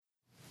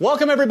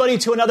Welcome, everybody,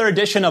 to another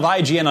edition of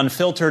IGN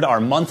Unfiltered,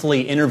 our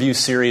monthly interview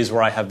series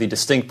where I have the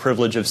distinct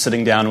privilege of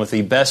sitting down with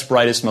the best,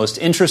 brightest, most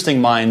interesting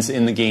minds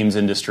in the games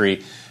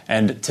industry.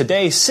 And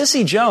today,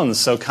 Cissy Jones,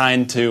 so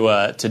kind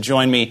to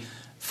join me.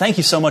 Thank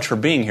you so much for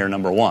being here,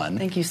 number one.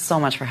 Thank you so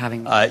much for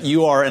having me.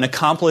 You are an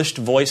accomplished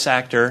voice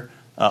actor,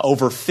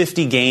 over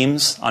 50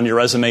 games on your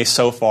resume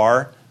so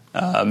far.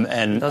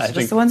 And those are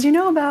just the ones you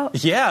know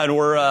about. Yeah, and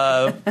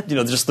we're,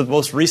 just the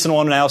most recent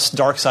one now,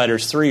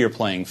 Darksiders 3, you're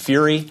playing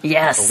Fury.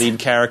 Yes. The lead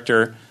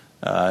character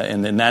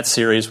in that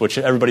series, which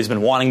everybody's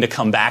been wanting to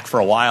come back for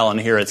a while, and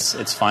here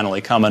it's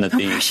finally coming at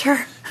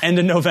the end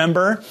of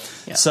November.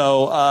 Yeah.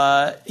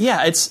 So,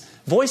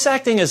 voice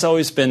acting has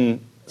always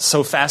been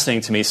so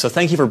fascinating to me, so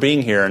thank you for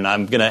being here, and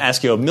I'm going to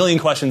ask you a million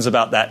questions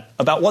about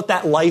what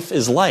that life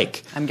is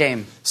like. I'm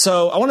game.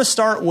 So I want to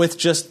start with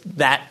just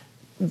that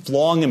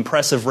long,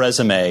 impressive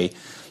resume.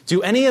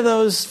 Do any of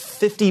those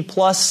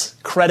 50-plus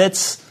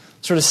credits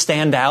sort of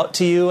stand out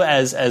to you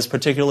as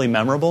particularly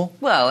memorable?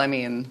 Well, I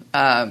mean,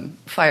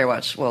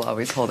 Firewatch will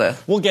always hold a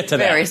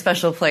very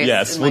special place in my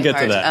heart. Yes, we'll get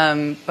to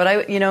that.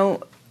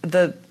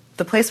 But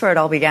the place where it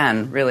all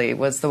began, really,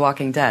 was The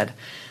Walking Dead.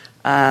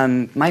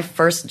 My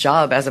first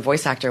job as a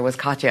voice actor was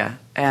Katya,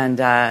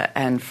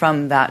 and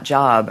from that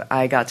job,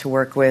 I got to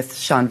work with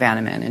Sean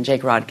Vanneman and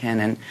Jake Rodkin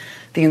and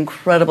the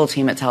incredible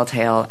team at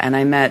Telltale, and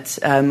I met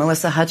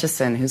Melissa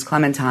Hutchison, who's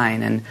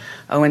Clementine, and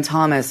Owen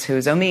Thomas,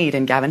 who's Omid,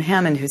 and Gavin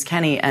Hammond, who's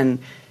Kenny, and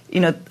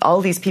all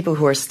these people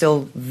who are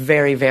still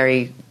very,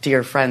 very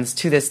dear friends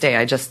to this day.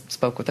 I just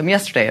spoke with them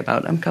yesterday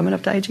about I'm coming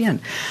up to IGN.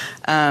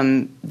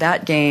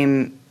 That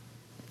game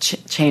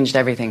changed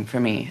everything for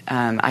me.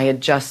 I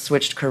had just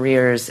switched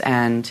careers,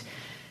 and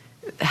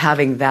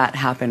having that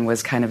happen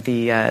was kind of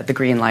the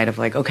green light of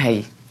like,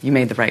 okay, you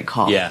made the right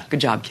call. Yeah. Good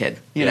job, kid.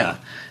 You know.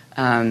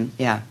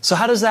 So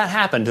how does that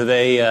happen? Do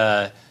they?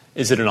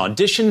 Is it an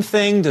audition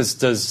thing?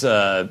 Does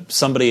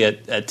somebody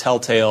at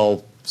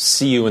Telltale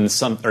see you in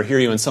or hear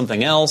you in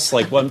something else?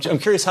 Like, I'm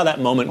curious how that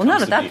moment. Well,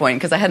 not at that point,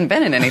 because I hadn't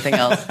been in anything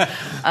else.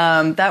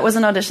 That was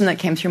an audition that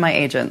came through my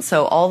agent.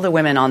 So all the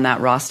women on that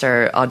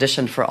roster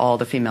auditioned for all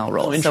the female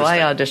roles. So I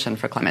auditioned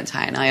for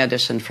Clementine, I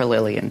auditioned for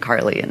Lily and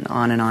Carly, and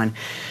on and on.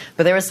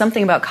 But there was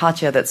something about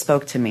Katya that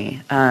spoke to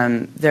me.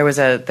 There was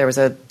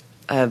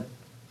a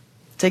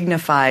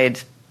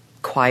dignified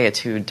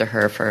quietude to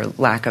her, for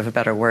lack of a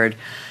better word.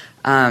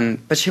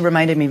 But she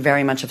reminded me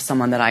very much of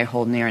someone that I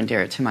hold near and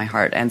dear to my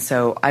heart. And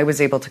so I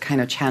was able to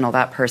kind of channel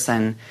that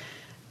person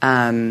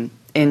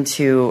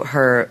into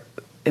her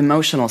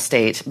emotional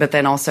state, but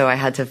then also I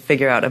had to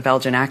figure out a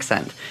Belgian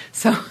accent.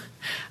 So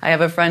I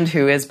have a friend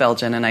who is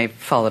Belgian, and I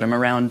followed him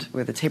around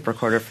with a tape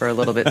recorder for a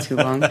little bit too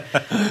long.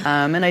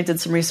 And I did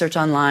some research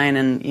online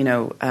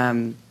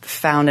and,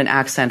 found an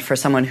accent for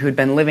someone who'd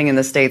been living in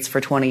the States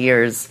for 20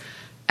 years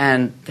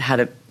and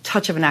had a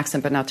touch of an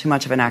accent, but not too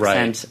much of an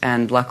accent,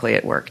 and luckily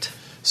it worked.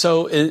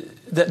 So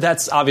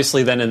that's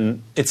obviously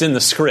then it's in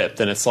the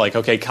script, and it's like,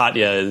 okay,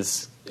 Katya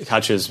is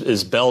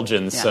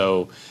Belgian,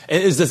 so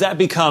does that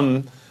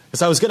become?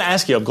 Because I was going to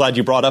ask you, I'm glad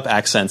you brought up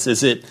accents.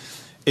 Is it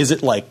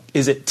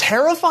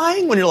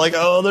terrifying when you're like,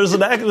 oh, there's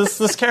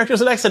this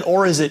character's an accent,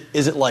 or is it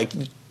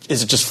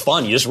just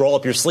fun? You just roll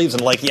up your sleeves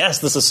and like, yes,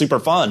 this is super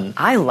fun.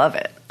 I love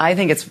it. I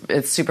think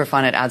it's super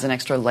fun. It adds an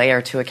extra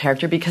layer to a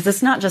character because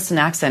it's not just an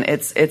accent.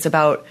 It's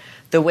about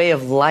the way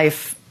of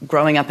life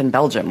growing up in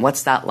Belgium.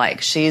 What's that like?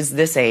 She's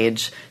this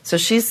age, so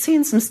she's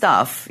seen some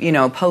stuff,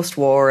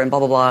 post-war and blah,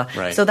 blah, blah.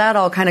 Right. So that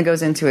all kind of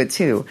goes into it,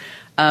 too.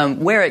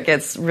 Where it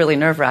gets really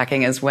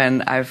nerve-wracking is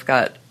when I've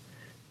got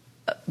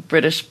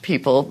British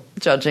people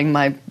judging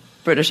my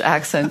British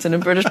accent in a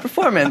British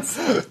performance.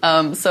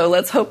 So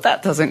let's hope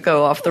that doesn't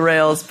go off the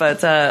rails,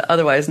 but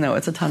otherwise, no,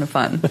 it's a ton of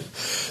fun.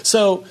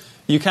 So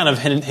you kind of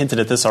hinted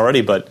at this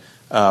already, but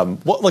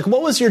what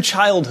was your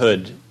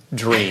childhood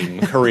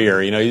dream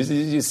career?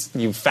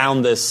 You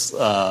found this,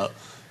 as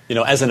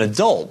an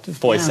adult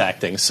voice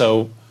acting.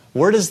 So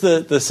where does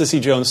the Cissy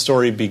Jones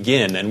story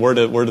begin, and where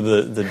do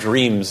the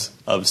dreams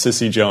of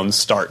Cissy Jones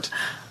start?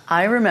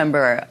 I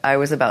remember I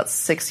was about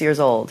 6 years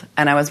old,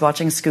 and I was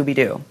watching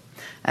Scooby-Doo.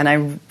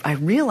 And I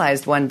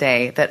realized one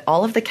day that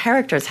all of the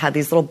characters had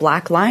these little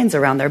black lines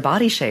around their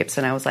body shapes,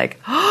 and I was like,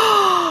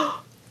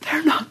 oh,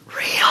 they're not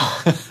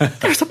real.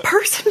 There's a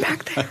person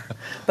back there.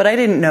 But I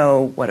didn't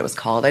know what it was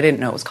called. I didn't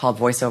know it was called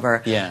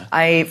voiceover. Yeah.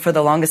 I, for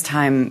the longest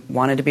time,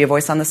 wanted to be a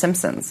voice on The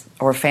Simpsons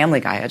or Family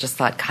Guy. I just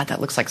thought, God, that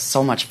looks like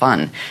so much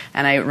fun.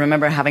 And I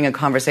remember having a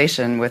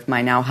conversation with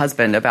my now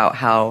husband about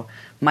how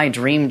my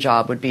dream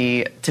job would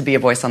be to be a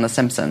voice on The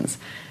Simpsons.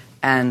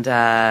 And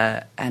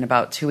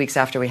about 2 weeks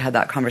after we had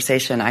that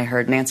conversation, I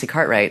heard Nancy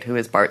Cartwright, who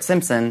is Bart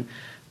Simpson,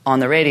 on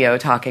the radio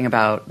talking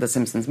about the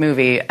Simpsons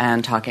movie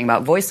and talking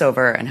about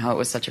voiceover and how it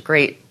was such a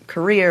great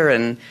career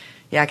and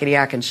yakety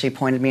yak. And she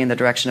pointed me in the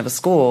direction of a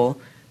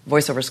school,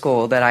 voiceover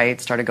school, that I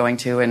started going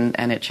to,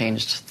 and it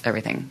changed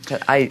everything.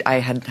 I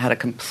had a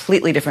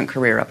completely different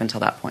career up until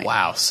that point.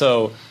 Wow.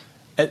 So,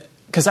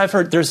 because I've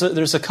heard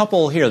there's a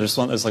couple here. There's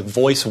like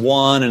Voice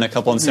One and a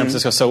couple in San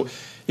Francisco. So,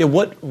 yeah,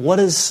 what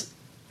is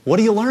what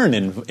do you learn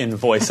in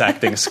voice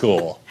acting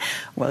school?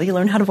 Well, you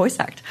learn how to voice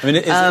act. I mean,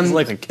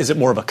 is it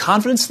more of a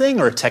confidence thing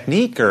or a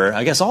technique or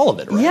I guess all of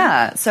it, right?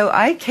 Yeah. So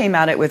I came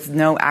at it with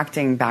no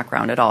acting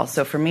background at all.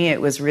 So for me, it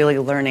was really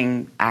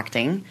learning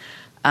acting.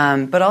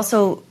 But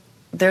also,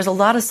 there's a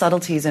lot of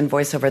subtleties in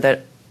voiceover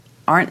that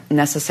aren't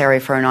necessary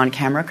for an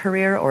on-camera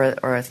career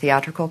or a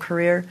theatrical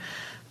career.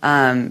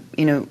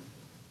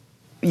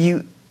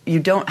 You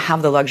don't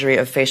have the luxury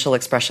of facial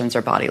expressions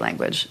or body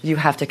language. You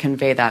have to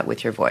convey that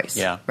with your voice,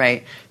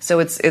 right? So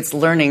it's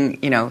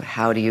learning,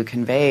 how do you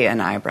convey an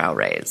eyebrow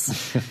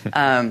raise?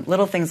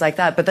 Little things like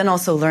that, but then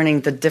also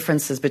learning the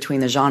differences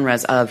between the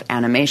genres of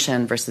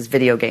animation versus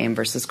video game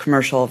versus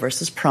commercial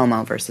versus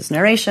promo versus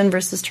narration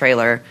versus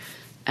trailer,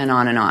 and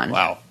on and on.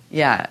 Wow.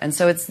 Yeah, and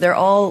so they're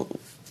all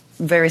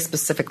very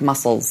specific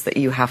muscles that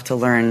you have to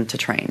learn to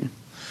train.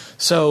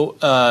 So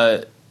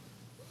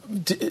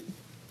do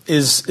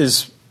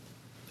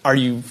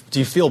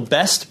you feel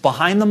best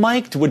behind the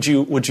mic? Would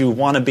you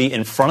want to be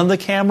in front of the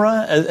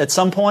camera at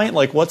some point?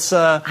 Like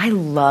I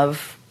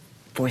love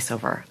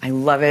voiceover. I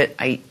love it.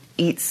 I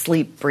eat,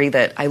 sleep, breathe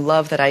it. I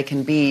love that I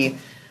can be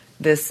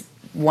this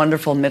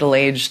wonderful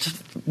middle-aged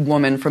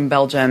woman from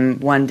Belgium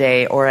one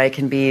day, or I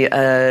can be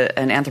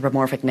an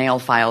anthropomorphic nail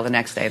file the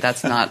next day.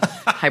 That's not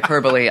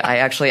hyperbole. I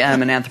actually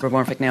am an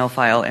anthropomorphic nail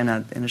file in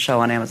a show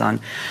on Amazon.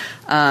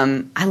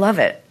 I love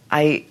it.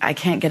 I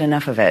can't get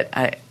enough of it.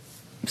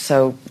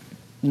 So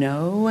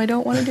no, I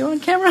don't want to do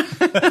on camera.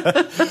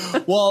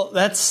 Well,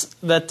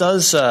 that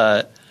does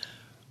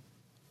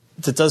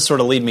sort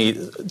of lead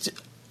me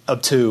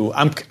up to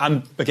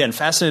I'm again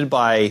fascinated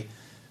by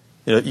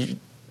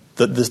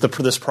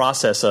this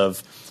process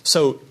of.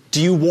 So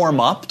do you warm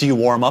up? Do you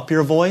warm up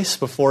your voice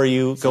before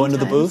you go into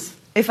the booth?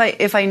 If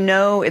I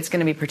know it's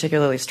going to be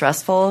particularly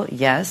stressful,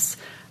 yes.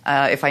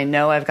 If I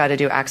know I've got to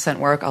do accent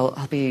work,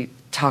 I'll be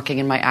talking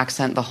in my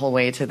accent the whole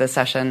way to the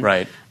session.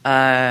 Right.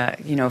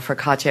 For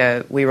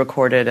Katya, we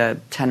recorded a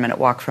 10-minute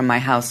walk from my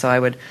house, so I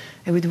would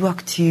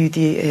walk to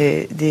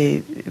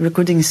the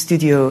recording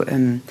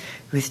studio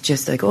with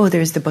just like, oh,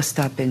 there's the bus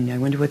stop, and I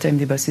wonder what time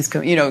the bus is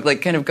coming.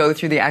 Kind of go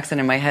through the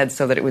accent in my head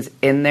so that it was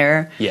in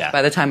there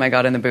by the time I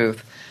got in the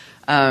booth.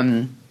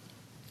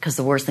 Because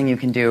the worst thing you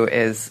can do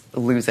is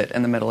lose it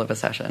in the middle of a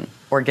session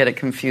or get it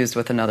confused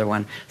with another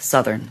one.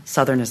 Southern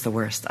is the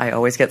worst. I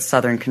always get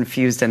Southern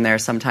confused in there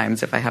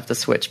sometimes if I have to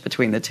switch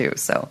between the two.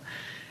 So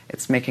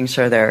it's making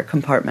sure they're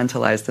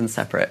compartmentalized and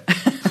separate.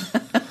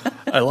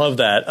 I love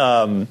that.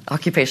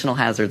 Occupational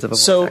hazards of a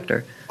voice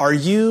actor. Are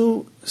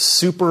you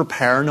super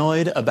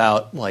paranoid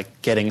about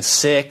getting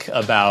sick,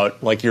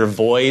 about your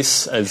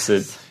voice as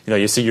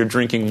you see you're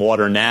drinking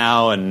water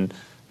now and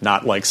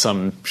not like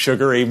some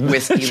sugary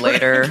whiskey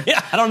later.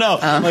 Yeah, I don't know.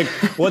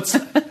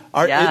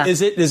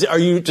 Are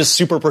you just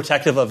super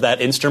protective of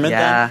that instrument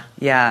then?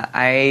 Yeah.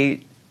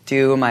 I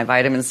do my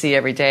vitamin C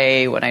every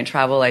day. When I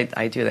travel,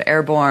 I do the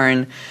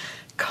airborne,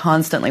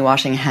 constantly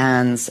washing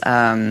hands.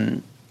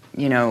 I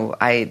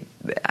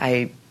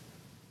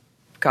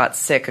got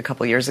sick a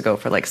couple years ago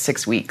for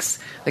 6 weeks.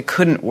 I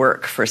couldn't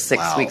work for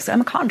 6 weeks. I'm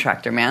a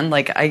contractor, man.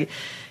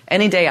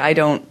 Any day I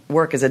don't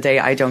work is a day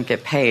I don't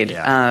get paid.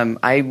 Yeah.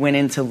 I went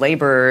into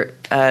labor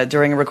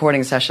during a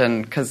recording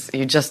session because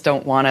you just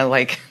don't want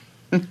to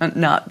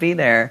not be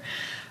there.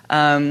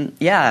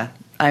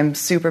 I'm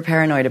super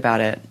paranoid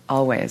about it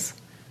always,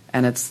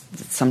 and it's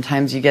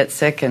sometimes you get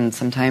sick and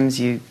sometimes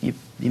you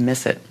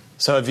miss it.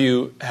 So have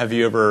you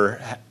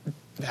ever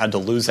had to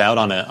lose out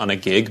on a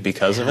gig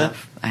because of it?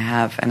 I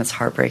have, and it's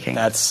heartbreaking.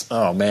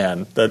 Oh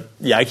man,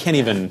 I can't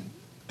even.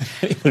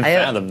 I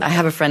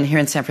have a friend here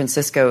in San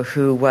Francisco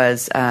who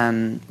was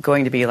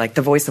going to be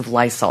the voice of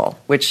Lysol,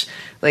 which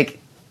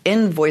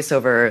in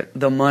voiceover,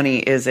 the money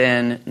is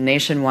in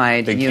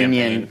nationwide big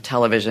union campaign.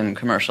 Television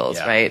commercials,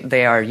 right?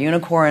 They are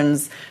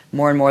unicorns.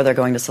 More and more they're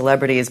going to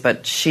celebrities,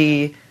 but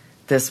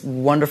this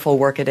wonderful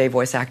workaday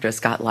voice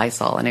actress got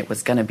Lysol, and it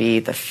was going to be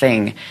the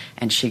thing,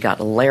 and she got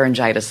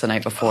laryngitis the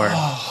night before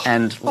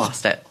and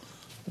lost it.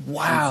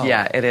 Wow.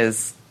 And, it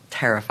is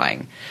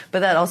terrifying. But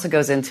that also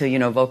goes into,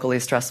 vocally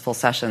stressful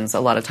sessions. A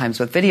lot of times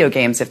with video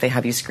games, if they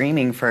have you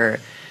screaming for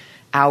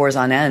hours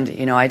on end.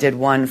 I did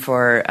one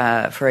for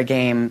a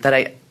game that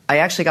I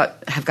actually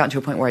have gotten to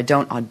a point where I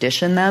don't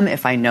audition them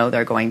if I know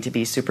they're going to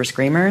be super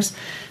screamers.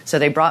 So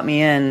they brought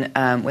me in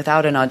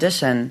without an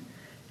audition,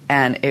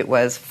 and it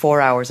was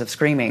 4 hours of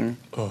screaming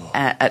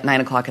at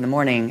 9 o'clock in the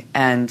morning.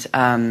 And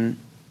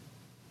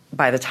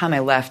by the time I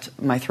left,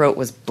 my throat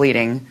was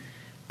bleeding,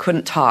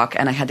 couldn't talk,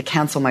 and I had to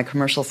cancel my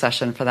commercial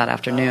session for that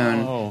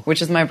afternoon,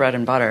 which is my bread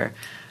and butter.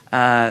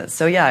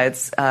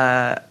 It's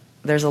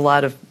there's a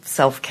lot of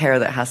self-care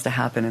that has to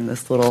happen in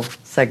this little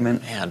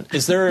segment. Man,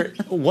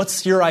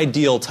 what's your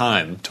ideal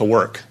time to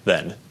work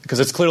then?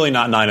 Because it's clearly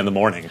not 9 in the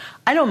morning.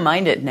 I don't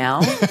mind it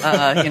now.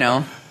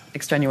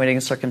 Extenuating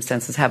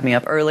circumstances have me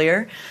up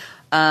earlier.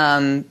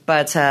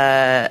 But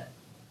I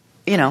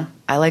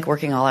like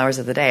working all hours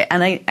of the day.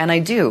 And I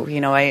do.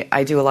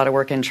 I do a lot of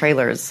work in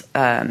trailers,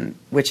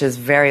 which is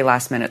very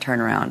last-minute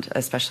turnaround,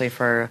 especially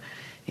for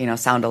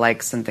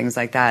sound-alikes and things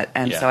like that.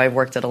 And so I've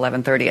worked at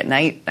 11:30 at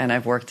night, and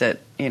I've worked at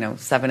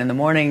 7 in the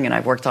morning, and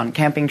I've worked on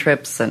camping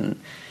trips, and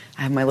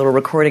I have my little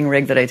recording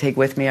rig that I take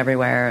with me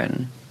everywhere.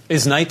 And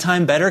is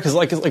nighttime better? Because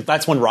like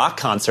that's when rock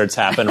concerts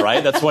happen,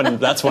 right? that's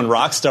when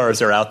rock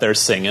stars are out there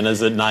singing.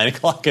 Is at 9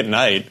 o'clock at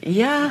night?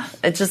 Yeah,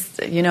 it just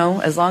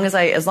as long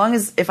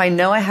as if I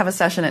know I have a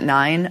session at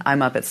 9,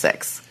 I'm up at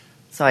 6,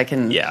 so I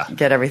can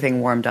get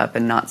everything warmed up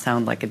and not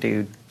sound like a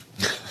dude.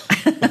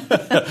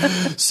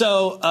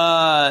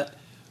 So,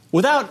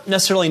 without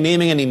necessarily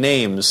naming any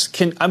names,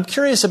 I'm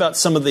curious about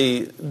some of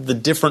the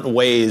different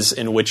ways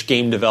in which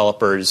game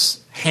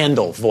developers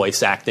handle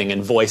voice acting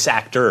and voice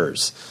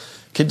actors.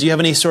 Do you have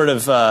any sort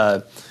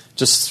of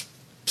just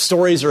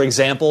stories or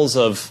examples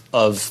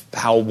of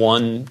how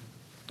one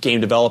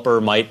game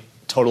developer might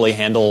totally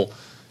handle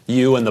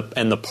you and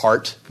the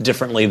part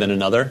differently than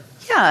another?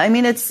 Yeah, I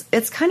mean,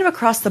 it's kind of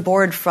across the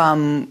board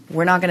from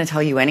we're not going to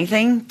tell you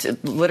anything to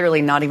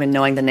literally not even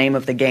knowing the name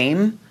of the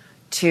game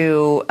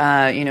to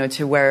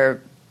to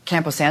where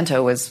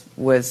Camposanto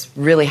was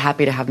really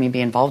happy to have me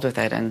be involved with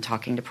it and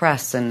talking to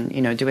press and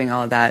doing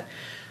all of that.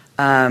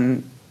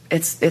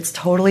 It's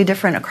totally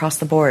different across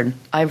the board.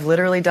 I've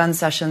literally done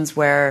sessions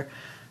where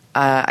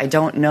I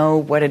don't know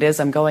what it is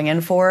I'm going in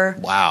for.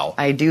 Wow.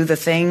 I do the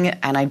thing,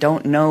 and I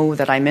don't know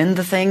that I'm in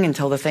the thing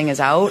until the thing is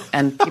out.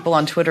 And people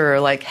on Twitter are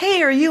like,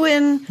 hey, are you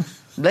in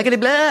blickety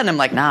blah? And I'm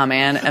like, nah,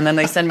 man. And then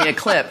they send me a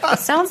clip. It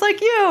sounds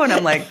like you. And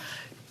I'm like,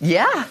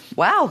 yeah,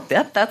 wow,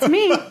 that's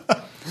me.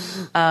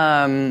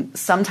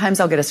 Sometimes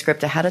I'll get a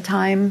script ahead of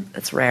time.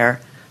 That's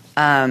rare.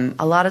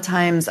 A lot of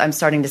times I'm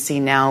starting to see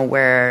now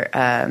where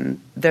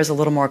there's a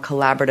little more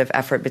collaborative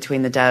effort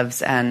between the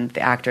devs and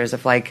the actors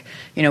of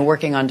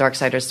working on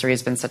Darksiders 3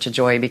 has been such a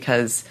joy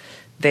because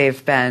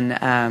they've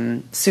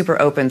been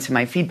super open to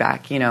my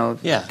feedback.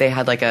 They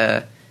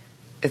had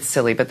it's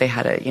silly, but they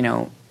had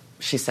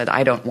she said,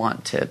 I don't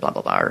want to blah,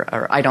 blah, blah,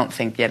 or I don't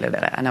think, blah, blah,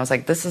 blah. And I was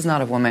like, this is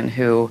not a woman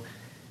who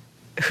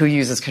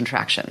uses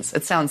contractions.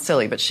 It sounds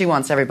silly, but she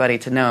wants everybody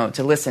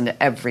to listen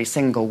to every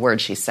single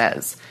word she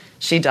says.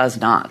 She does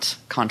not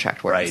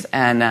contract words,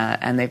 right.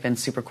 And they've been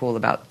super cool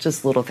about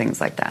just little things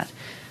like that,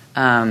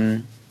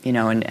 and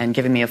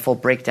giving me a full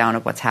breakdown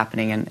of what's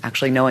happening and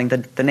actually knowing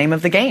the name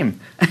of the game.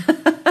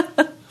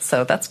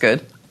 So that's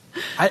good.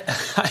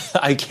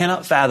 I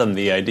cannot fathom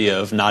the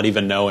idea of not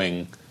even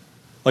knowing.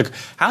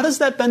 How does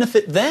that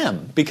benefit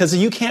them? Because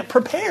you can't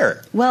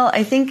prepare. Well,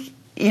 I think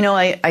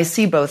I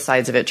see both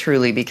sides of it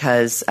truly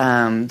because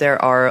there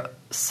are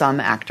some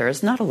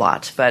actors, not a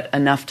lot, but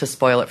enough to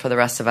spoil it for the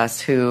rest of us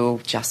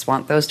who just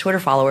want those Twitter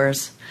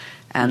followers,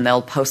 and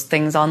they'll post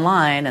things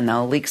online and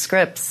they'll leak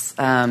scripts.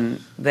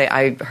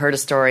 I heard a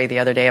story the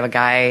other day of a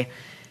guy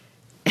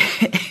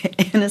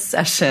in a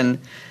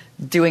session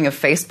doing a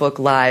Facebook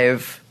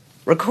Live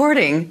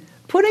recording,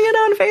 putting it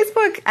on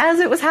Facebook as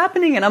it was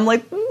happening, and I'm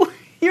like,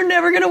 you're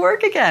never going to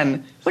work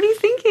again. What are you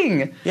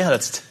thinking? Yeah,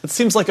 it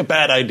seems like a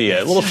bad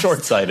idea, a little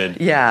short-sighted.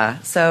 Yeah,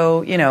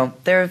 so,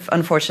 there have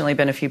unfortunately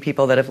been a few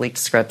people that have leaked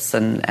scripts,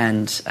 and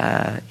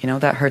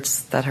that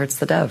hurts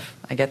the dev.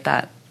 I get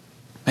that.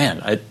 Man,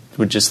 I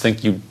would just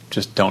think you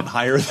just don't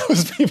hire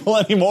those people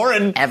anymore.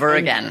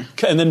 Again.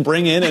 And then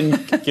bring in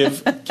and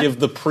give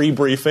the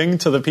pre-briefing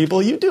to the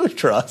people you do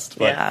trust.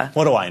 But yeah.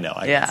 What do I know?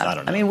 I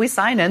don't know. I mean, we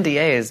sign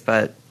NDAs,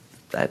 but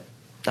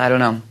I don't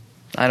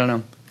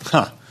know.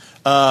 Huh.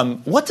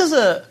 What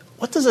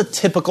does a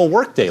typical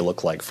workday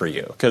look like for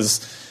you?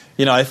 Because,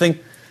 I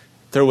think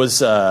there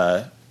was,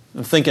 I'm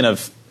thinking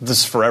of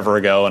this forever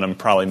ago, and I'm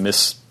probably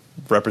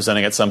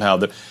misrepresenting it somehow.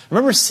 I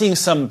remember seeing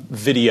some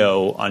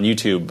video on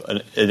YouTube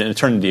an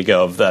eternity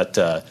ago of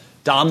that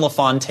Don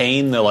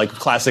LaFontaine, the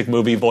classic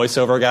movie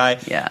voiceover guy.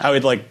 Yeah. How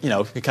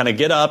he'd kind of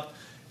get up,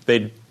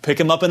 they'd pick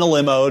him up in a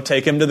limo,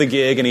 take him to the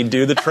gig, and he'd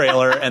do the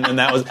trailer, and then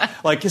that was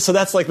so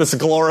that's this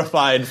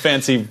glorified,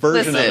 fancy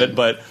version of it.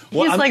 But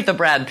he's like the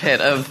Brad Pitt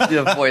of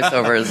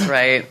voiceovers,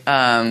 right?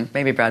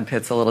 Maybe Brad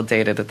Pitt's a little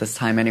dated at this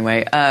time,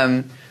 anyway.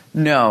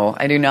 No,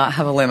 I do not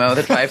have a limo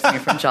that drives me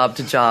from job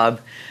to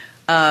job.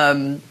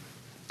 I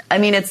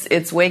mean,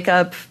 it's wake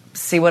up,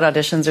 see what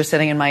auditions are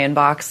sitting in my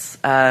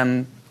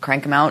inbox.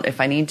 Crank them out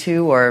if I need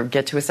to, or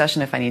get to a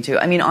session if I need to.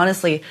 I mean,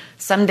 honestly,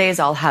 some days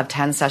I'll have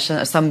 10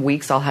 sessions. Some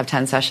weeks I'll have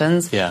 10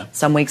 sessions. Yeah.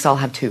 Some weeks I'll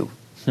have 2.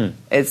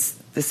 It's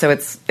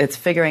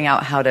figuring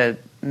out how to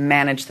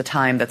manage the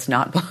time that's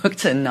not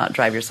booked and not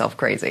drive yourself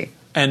crazy.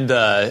 And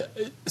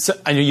so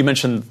I know you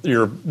mentioned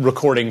your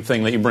recording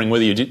thing that you bring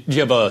with you. Do you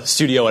have a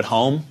studio at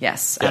home?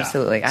 Yes,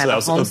 absolutely. Yeah. So that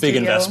was a big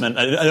investment,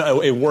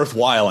 a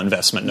worthwhile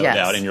investment, no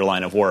doubt, in your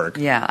line of work.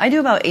 Yeah, I do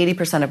about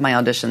 80% of my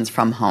auditions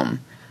from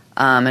home.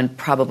 And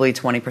probably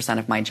 20%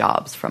 of my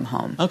jobs from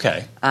home.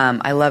 Okay.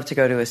 I love to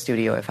go to a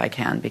studio if I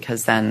can,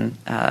 because then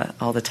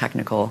all the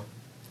technical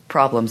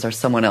problems are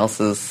someone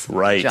else's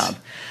job.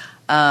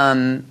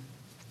 So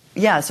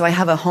I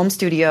have a home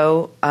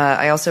studio.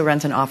 I also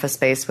rent an office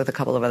space with a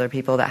couple of other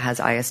people that has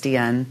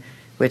ISDN,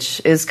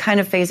 which is kind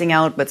of phasing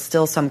out, but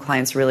still some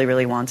clients really,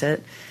 really want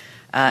it.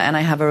 And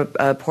I have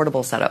a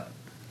portable setup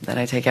that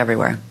I take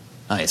everywhere.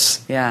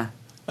 Nice. Yeah.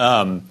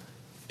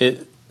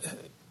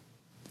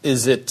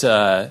 is it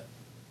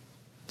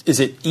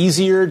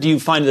easier? Do you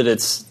find that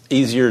it's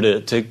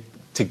easier to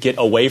get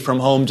away from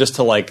home, just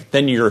to like,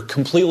 then you're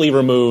completely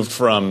removed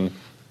from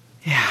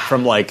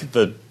like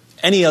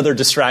any other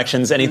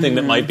distractions, anything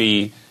that might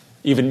be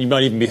you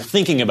might even be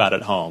thinking about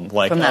at home,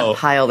 like from that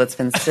pile that's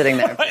been sitting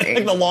there,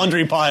 like the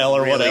laundry pile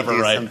or really whatever,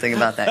 right? Something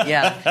about that,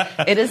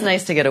 yeah. It is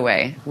nice to get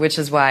away, which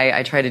is why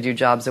I try to do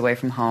jobs away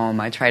from home.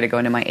 I try to go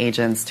into my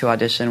agents to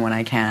audition when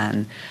I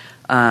can.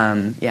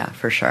 Yeah,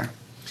 for sure.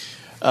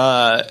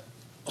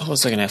 What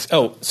was I going to ask?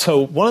 Oh,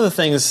 so one of the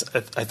things,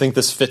 I think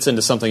this fits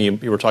into something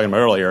you were talking about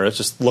earlier. It's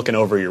just looking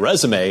over your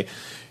resume.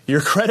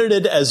 You're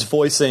credited as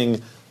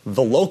voicing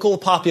the local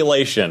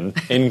population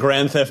in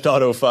Grand Theft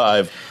Auto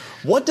 5.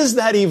 What does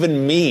that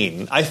even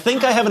mean? I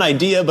think I have an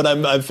idea, but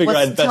I figure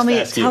I'd best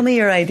ask you. Tell me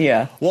your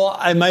idea. Well,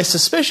 my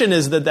suspicion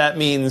is that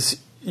means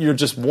you're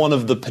just one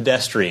of the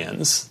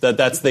pedestrians.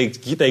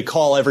 They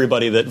call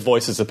everybody that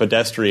voices a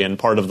pedestrian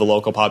part of the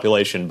local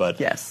population, but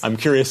yes. I'm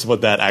curious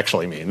what that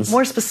actually means.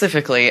 More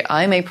specifically,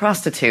 I'm a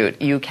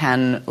prostitute. You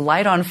can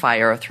light on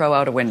fire, throw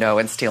out a window,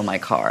 and steal my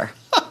car.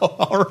 Oh,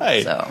 all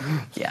right. So,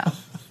 yeah.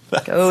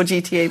 Go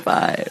GTA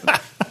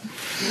 5.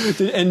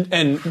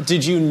 And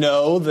did you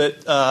know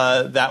that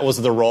that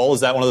was the role?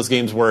 Is that one of those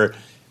games where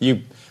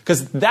you...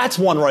 Because that's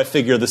one where I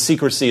figure the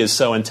secrecy is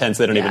so intense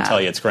they don't even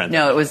tell you it's Grand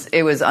Theft. No,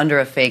 it was under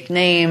a fake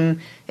name.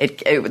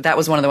 That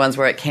was one of the ones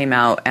where it came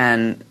out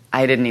and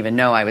I didn't even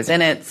know I was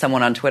in it.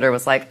 Someone on Twitter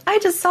was like, I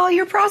just saw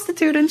your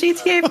prostitute in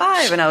GTA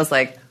 5. And I was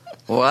like,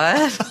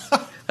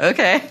 what?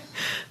 Okay.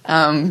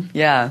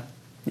 Yeah.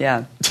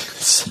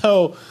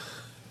 So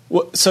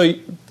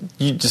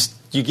you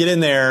get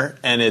in there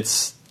and you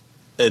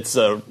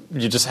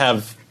just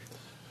have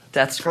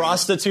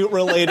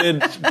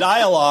prostitute-related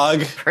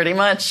dialogue, pretty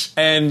much,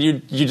 and you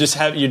just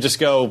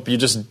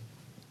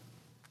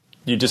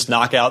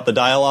knock out the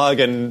dialogue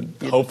and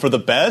hope for the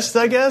best,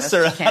 I guess,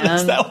 or how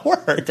does that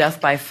work? Death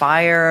by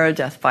fire,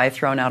 death by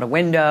thrown out a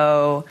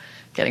window,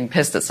 getting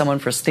pissed at someone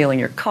for stealing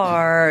your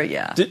car.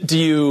 Yeah. Do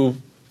you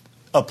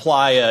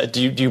apply?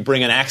 Do you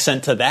bring an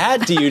accent to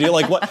that? Do you do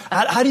like what?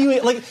 How do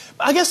you like?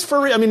 I guess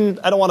I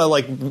don't want to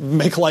like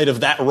make light of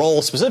that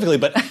role specifically,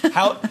 but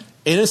how?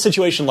 In a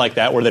situation like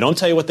that where they don't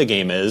tell you what the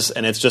game is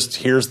and it's just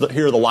here are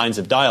the lines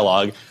of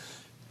dialogue,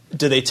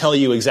 do they tell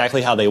you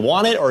exactly how they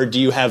want it, or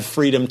do you have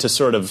freedom to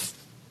sort of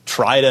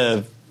try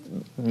to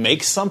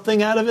make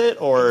something out of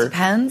it? Or it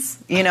depends.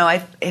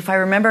 If I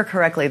remember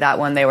correctly, that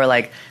one they were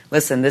like,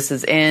 listen, this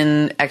is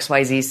in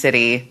XYZ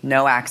city,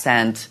 no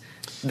accent.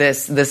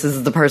 This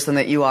is the person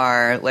that you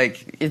are.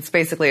 Like, it's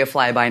basically a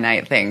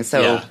fly-by-night thing.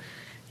 So,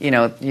 you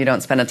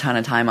don't spend a ton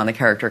of time on the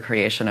character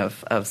creation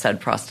of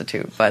said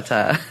prostitute.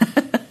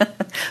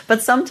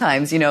 But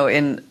sometimes,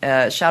 in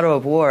Shadow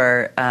of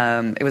War,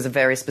 it was a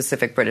very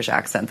specific British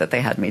accent that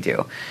they had me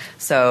do.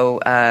 So,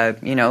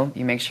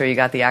 you make sure you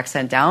got the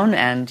accent down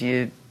and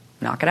you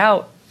knock it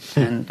out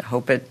and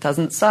hope it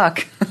doesn't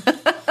suck.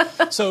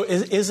 So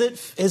is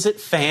it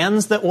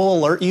fans that will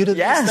alert you to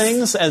these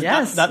things?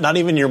 Yes. Not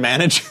even your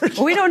manager?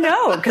 We don't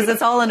know, because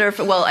it's all under...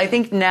 Well, I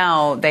think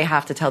now they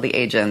have to tell the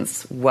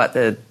agents what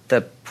the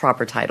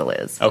proper title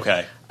is.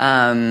 Okay.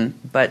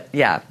 But,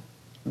 yeah,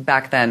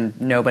 back then,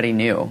 nobody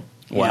knew.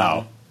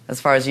 Wow. As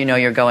far as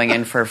you're going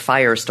in for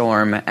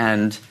Firestorm,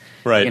 and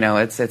right.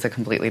 It's a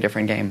completely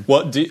different game.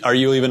 Are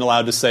you even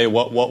allowed to say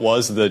what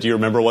was do you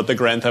remember what the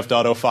Grand Theft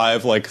Auto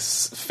 5 like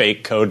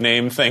fake code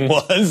name thing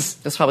was?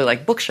 It's probably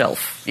like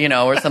Bookshelf,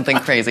 or something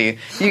crazy.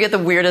 You get the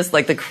weirdest,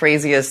 like the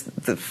craziest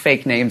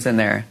fake names in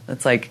there.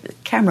 It's like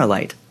Camera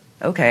Light.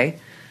 Okay.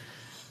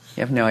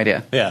 You have no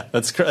idea. Yeah,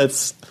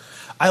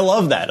 I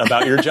love that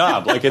about your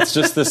job. Like, it's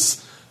just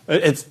this.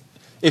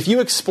 If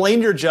you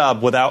explain your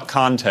job without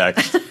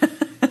context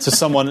to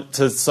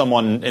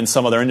someone in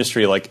some other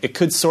industry, like, it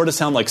could sort of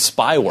sound like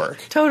spy work.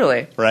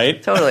 Totally.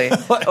 Right? Totally.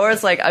 Or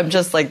it's like I'm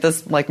just like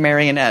this like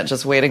marionette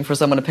just waiting for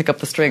someone to pick up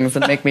the strings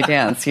and make me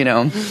dance,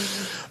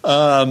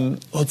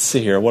 Let's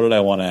see here. What did I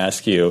want to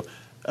ask you?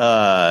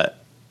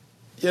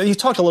 You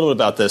talked a little bit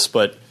about this,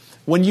 but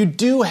when you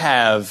do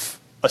have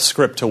a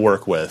script to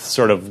work with,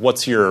 sort of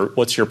what's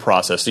your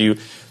process? Do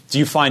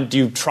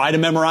you try to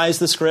memorize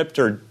the script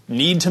or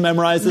need to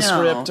memorize the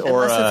script?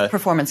 Or unless it's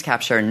performance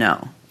capture,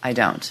 no, I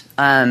don't.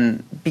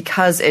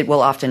 Because it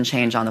will often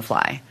change on the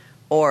fly.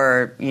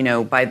 Or,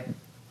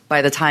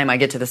 by the time I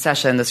get to the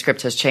session, the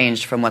script has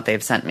changed from what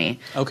they've sent me.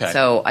 Okay.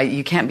 So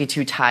you can't be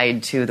too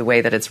tied to the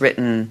way that it's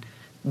written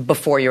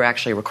before you're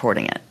actually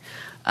recording it.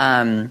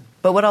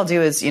 But what I'll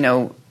do is,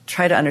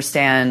 try to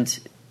understand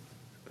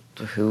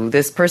who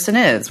this person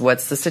is,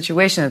 what's the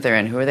situation that they're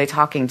in, who are they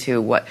talking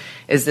to, what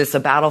is this a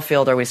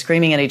battlefield, are we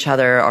screaming at each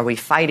other, are we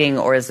fighting,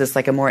 or is this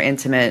like a more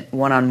intimate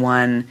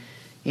one-on-one,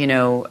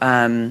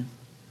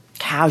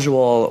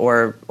 casual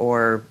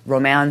or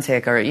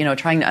romantic, or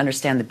trying to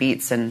understand the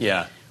beats and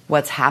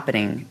what's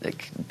happening,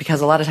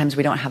 because a lot of times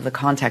we don't have the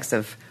context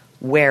of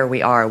where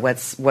we are,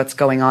 what's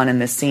going on in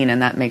this scene,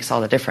 and that makes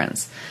all the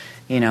difference.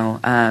 It's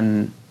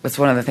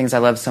one of the things I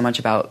love so much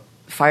about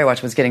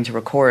Firewatch was getting to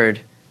record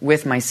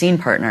with my scene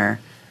partner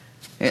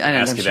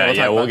ask you that.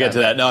 Yeah, we'll get to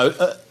that. No,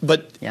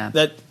 but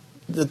that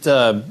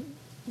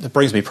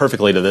brings me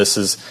perfectly to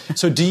this.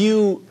 So do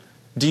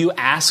you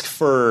ask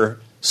for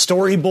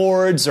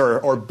storyboards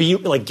or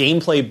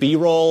gameplay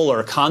B-roll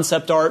or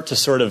concept art to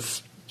sort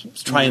of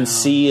try and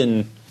see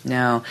and...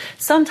 No.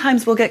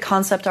 Sometimes we'll get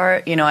concept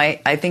art. You know,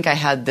 I think I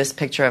had this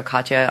picture of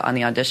Katya on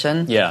the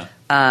audition. Yeah.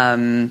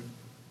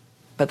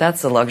 But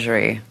that's a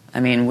luxury. I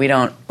mean, we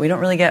don't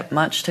really get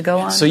much to go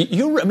on. So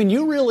you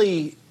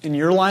really, in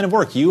your line of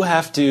work, you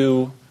have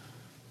to,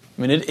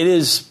 I mean, it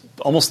is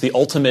almost the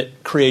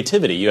ultimate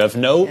creativity. You have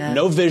no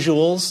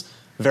visuals,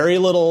 very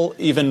little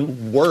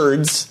even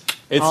words.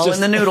 It's all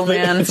just in the noodle,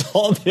 man. It's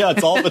all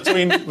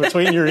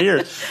between your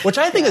ears, which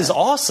I think is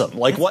awesome.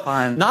 Like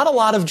fun. Not a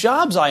lot of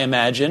jobs, I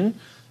imagine.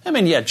 I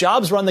mean,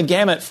 jobs run the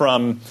gamut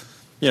from,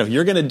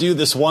 you're going to do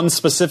this one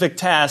specific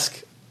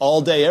task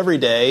all day, every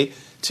day,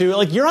 to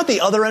like you're at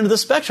the other end of the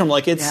spectrum.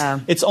 Like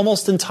it's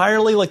almost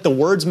entirely like the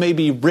words may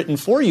be written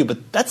for you,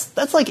 but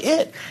that's like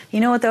it. You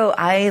know what though?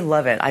 I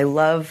love it. I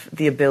love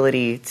the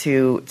ability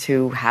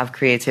to have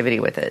creativity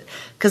with it,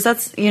 because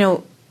that's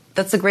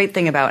the great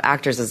thing about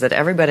actors is that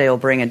everybody will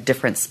bring a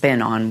different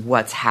spin on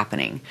what's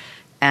happening.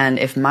 And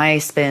if my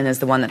spin is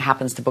the one that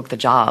happens to book the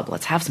job,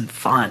 let's have some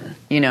fun.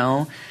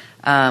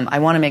 I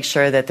want to make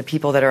sure that the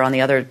people that are on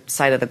the other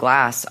side of the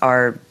glass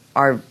are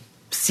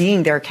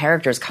seeing their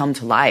characters come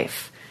to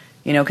life.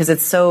 Because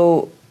it's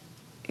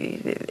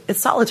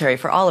solitary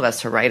for all of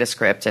us to write a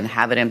script and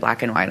have it in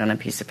black and white on a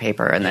piece of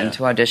paper and then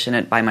to audition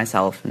it by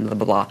myself and blah,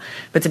 blah, blah.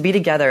 But to be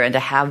together and to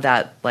have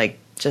that,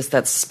 just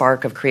that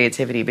spark of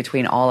creativity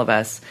between all of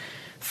us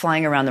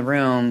flying around the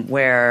room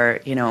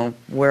where,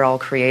 we're all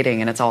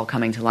creating and it's all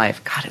coming to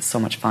life. God, it's so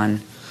much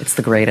fun. It's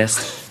the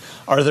greatest.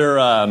 Are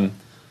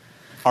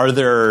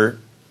there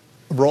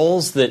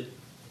roles that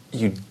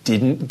you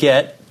didn't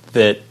get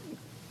that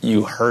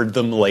you heard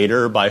them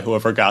later by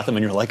whoever got them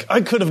and you're like,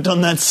 I could have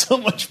done that so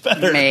much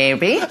better?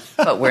 Maybe,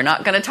 but we're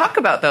not going to talk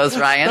about those,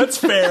 Ryan. That's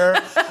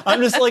fair. I'm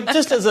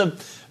just as a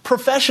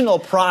professional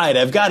pride,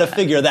 I've got to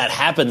figure that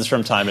happens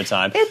from time to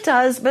time. It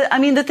does, but I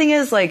mean, the thing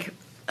is,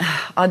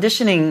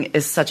 auditioning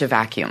is such a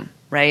vacuum,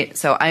 right?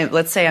 So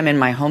let's say I'm in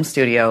my home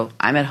studio,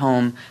 I'm at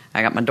home,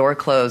 I got my door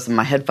closed and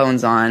my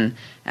headphones on,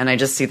 and I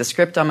just see the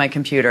script on my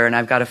computer, and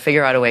I've got to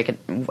figure out a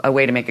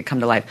way to make it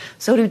come to life.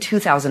 So do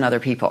 2,000 other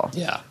people,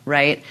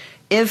 right?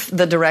 If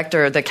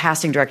the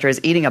casting director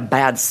is eating a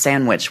bad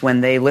sandwich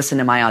when they listen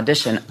to my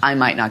audition, I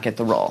might not get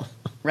the role,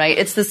 right?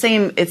 It's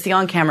the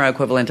on-camera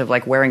equivalent of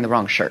wearing the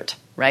wrong shirt,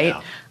 right?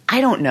 Yeah.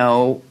 I don't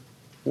know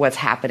what's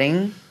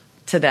happening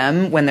to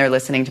them when they're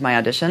listening to my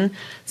audition.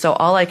 So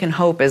all I can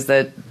hope is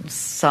that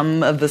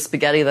some of the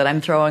spaghetti that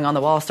I'm throwing on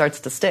the wall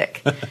starts to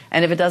stick.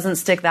 And if it doesn't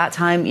stick that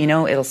time,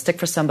 it'll stick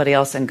for somebody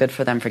else, and good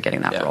for them for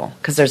getting that role,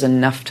 because there's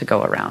enough to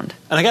go around.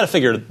 And I got to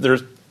figure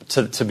there's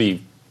to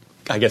be,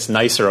 I guess,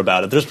 nicer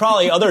about it. There's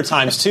probably other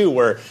times too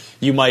where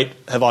you might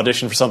have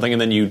auditioned for something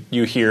and then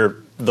you hear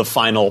the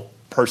final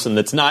person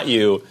that's not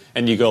you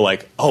and you go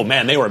like, oh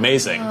man, they were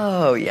amazing.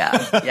 Oh yeah,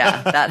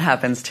 that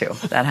happens too.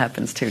 That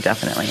happens too,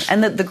 definitely.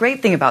 And the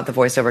great thing about the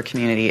voiceover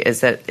community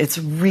is that it's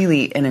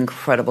really an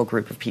incredible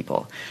group of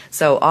people.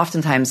 So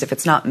oftentimes if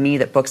it's not me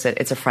that books it,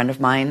 it's a friend of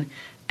mine,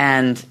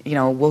 and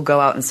we'll go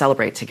out and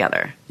celebrate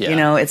together.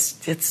 Yeah.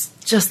 It's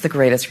just the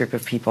greatest group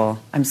of people.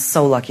 I'm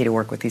so lucky to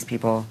work with these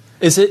people.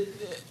 Is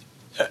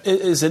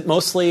it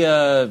mostly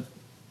a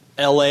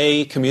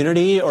LA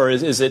community, or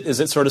is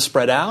it sort of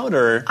spread out?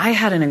 Or I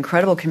have an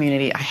incredible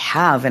community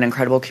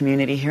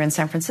here in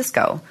San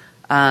Francisco.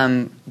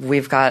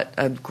 We've got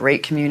a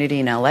great community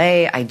in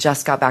LA. I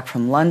just got back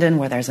from London,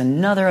 where there's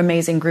another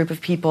amazing group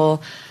of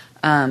people.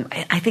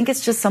 I think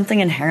it's just something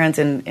inherent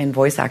in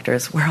voice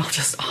actors. We're all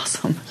just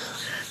awesome.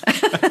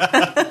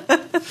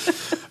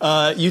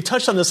 You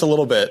touched on this a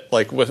little bit,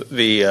 like with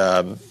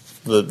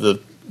the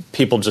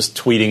people just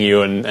tweeting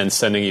you and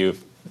sending you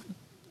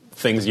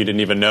things you didn't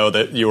even know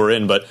that you were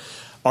in. But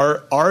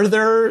are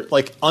there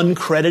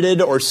uncredited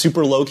or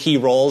super low key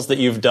roles that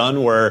you've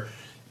done where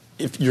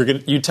if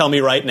you tell me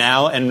right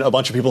now and a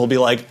bunch of people will be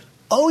like,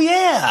 oh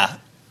yeah?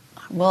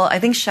 Well, I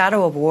think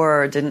Shadow of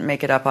War didn't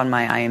make it up on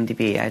my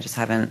IMDb. I just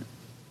haven't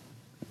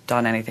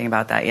done anything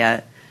about that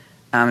yet.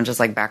 Just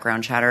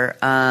background chatter.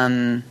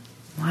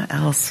 What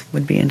else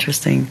would be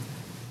interesting?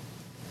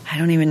 I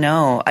don't even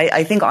know.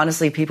 I think,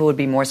 honestly, people would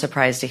be more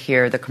surprised to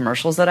hear the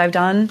commercials that I've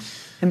done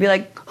and be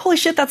like, holy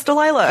shit, that's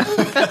Delilah.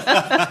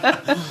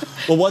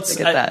 Well,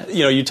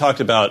 you talked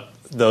about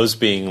those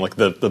being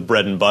the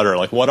bread and butter.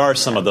 What are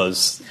some of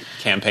those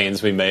campaigns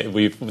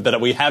that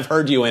we have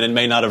heard you in and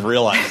may not have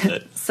realized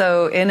it?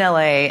 So in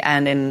LA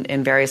and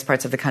in various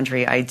parts of the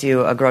country, I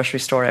do a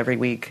grocery store every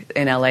week.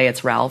 In LA,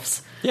 it's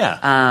Ralph's. Yeah.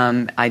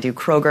 I do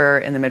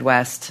Kroger in the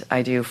Midwest.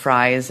 I do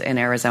Fry's in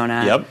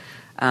Arizona. Yep.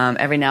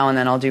 Every now and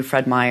then I'll do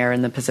Fred Meyer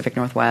in the Pacific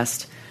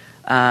Northwest.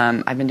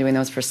 I've been doing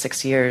those for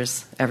 6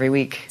 years every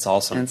week. It's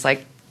awesome. And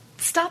it's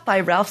stop by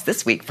Ralph's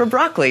this week for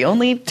broccoli,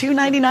 only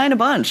 $2.99 a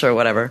bunch or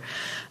whatever.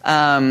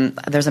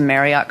 There's a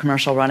Marriott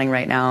commercial running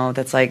right now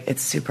that's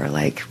it's super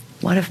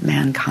what if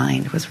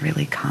mankind was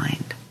really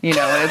kind? You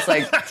know, it's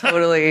like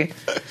totally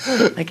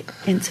like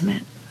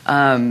intimate.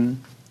 I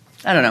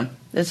don't know.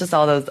 It's just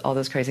all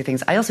those crazy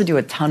things. I also do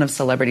a ton of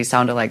celebrity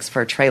sound-alikes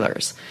for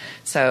trailers.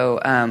 So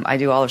I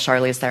do all of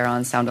Charlize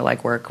Theron's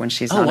sound-alike work when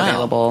she's not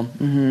available.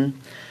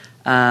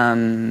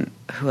 Mm-hmm.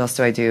 Who else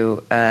do I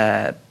do?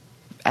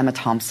 Emma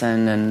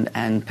Thompson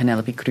and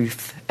Penelope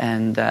Cruz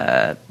and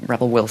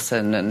Rebel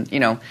Wilson, and you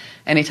know,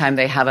 anytime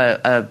they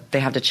have they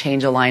have to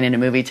change a line in a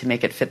movie to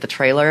make it fit the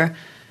trailer,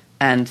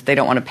 and they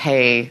don't want to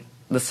pay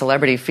the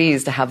celebrity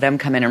fees to have them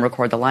come in and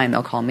record the line,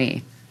 they'll call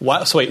me.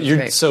 Wow. So wait,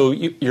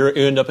 you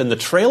end up in the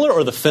trailer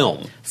or the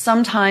film?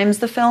 Sometimes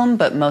the film,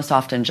 but most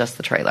often just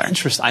the trailer.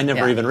 Interesting. I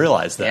never even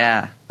realized that.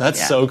 Yeah.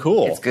 That's so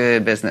cool. It's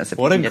good business.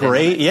 What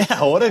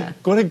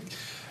a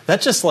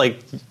that's just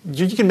like,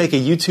 you can make a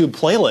YouTube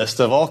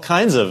playlist of all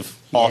kinds of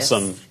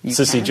awesome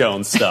Cissy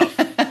Jones stuff.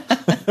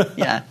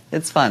 Yeah,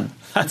 it's fun.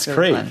 That's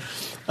really great.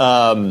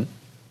 Fun.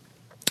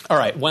 All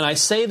right, when I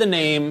say the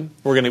name,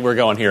 we're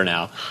going here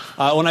now.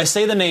 When I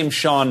say the name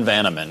Sean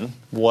Vanaman,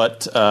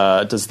 what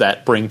does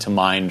that bring to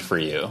mind for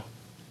you?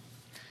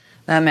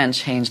 That man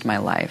changed my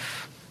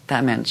life.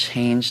 That man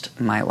changed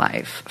my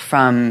life.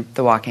 From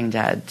The Walking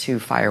Dead to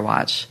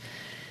Firewatch.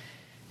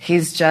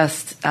 He's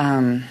just...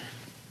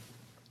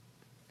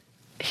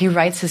 he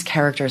writes his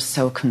characters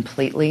so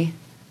completely.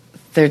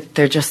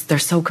 They're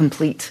so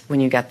complete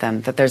when you get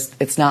them that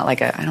it's not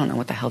like I don't know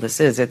what the hell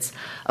this is. It's,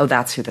 oh,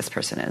 that's who this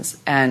person is.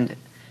 And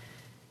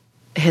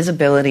his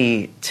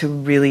ability to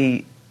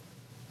really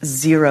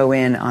zero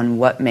in on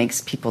what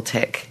makes people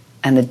tick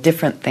and the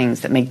different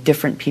things that make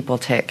different people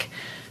tick.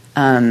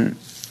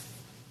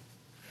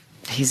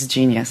 He's a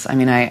genius. I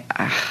mean,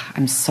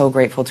 I'm so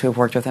grateful to have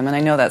worked with him. And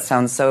I know that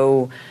sounds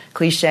so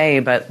cliche,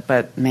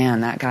 but man,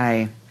 that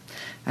guy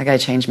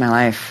changed my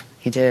life.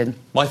 He did.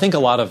 Well, I think a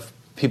lot of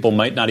people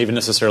might not even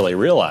necessarily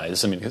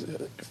realize. I mean,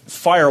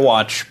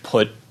 Firewatch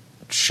put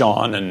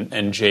Sean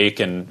and Jake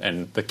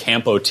and the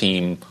Campo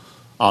team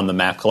on the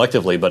map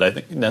collectively, but I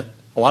think that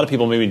a lot of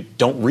people maybe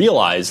don't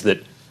realize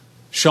that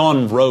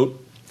Sean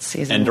wrote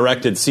and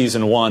directed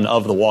season 1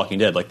 of The Walking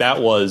Dead. Like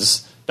that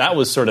was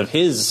sort of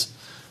his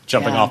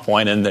jumping off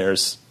point, and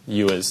there's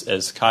you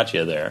as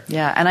Katya there.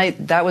 Yeah, and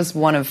that was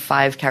one of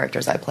 5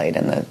 characters I played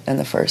in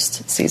the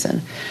first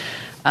season.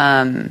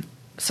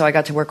 So I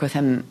got to work with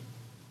him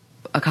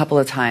a couple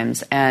of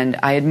times, and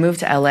I had moved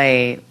to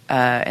LA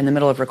in the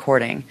middle of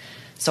recording.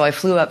 So I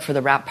flew up for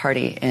the wrap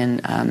party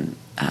in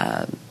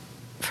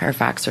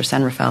Fairfax or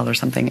San Rafael or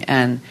something,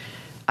 and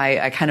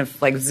I kind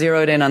of like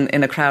zeroed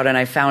in the crowd, and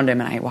I found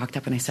him, and I walked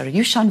up and I said, "Are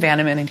you Sean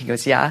Vanaman?" And he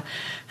goes, "Yeah."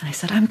 And I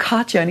said, "I'm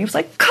Katya," and he was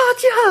like,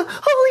 "Katya,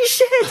 holy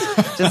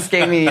shit!" Just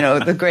gave me,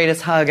 the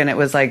greatest hug, and it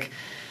was like,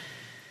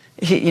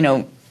 there's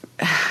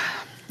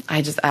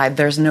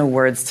no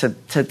words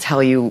to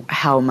tell you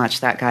how much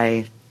that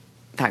guy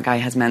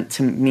has meant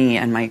to me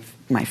and my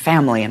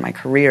family and my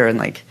career, and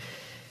like,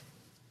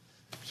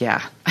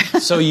 yeah.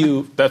 So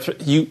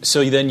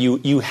then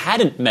you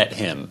hadn't met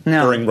him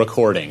during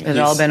recording. It had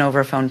all been over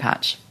a phone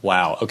patch.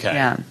 Wow. Okay.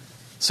 Yeah.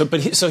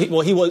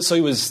 He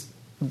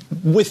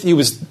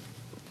was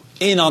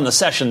in on the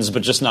sessions,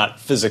 but just not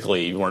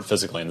physically. You weren't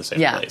physically in the same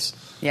place.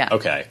 Yeah.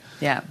 Okay.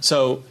 Yeah.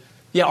 So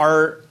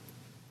are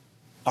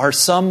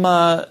some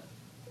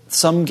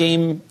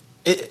game.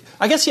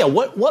 I guess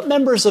What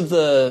members of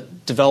the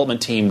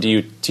development team do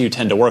you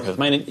tend to work with?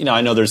 I mean,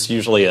 I know there's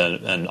usually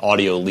an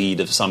audio lead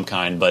of some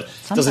kind, but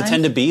Does it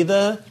tend to be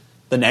the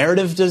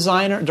narrative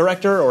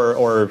director,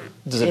 or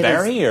does it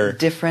vary? Is or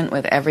different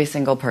with every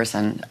single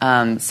person.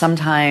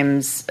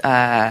 Sometimes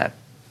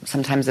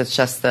it's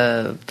just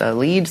the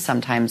lead.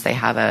 Sometimes they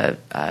have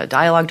a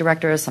dialogue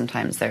director.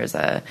 Sometimes there's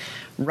a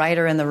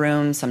writer in the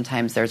room.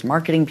 Sometimes there's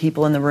marketing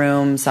people in the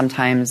room.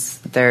 Sometimes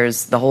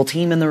there's the whole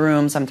team in the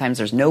room. Sometimes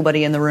there's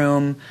nobody in the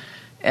room.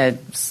 It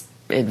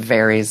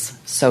varies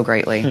so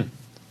greatly.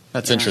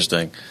 That's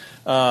interesting.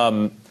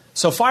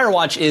 So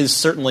Firewatch is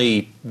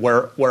certainly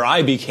where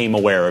I became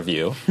aware of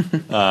you.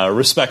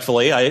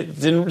 Respectfully, I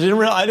didn't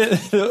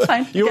realize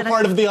you were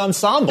part of the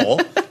ensemble.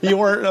 You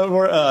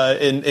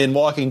weren't in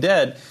Walking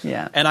Dead.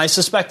 Yeah. And I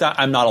suspect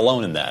I'm not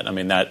alone in that. I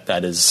mean,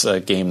 that is a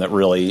game that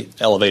really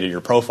elevated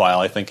your profile.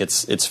 I think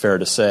it's fair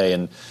to say,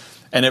 and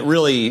it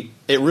really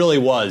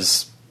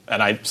was.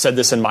 And I said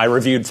this in my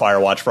reviewed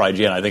Firewatch for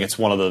IGN. I think it's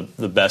one of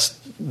the best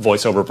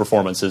voiceover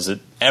performances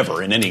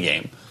ever in any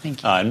game.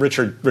 Thank you. And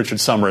Richard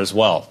Summer as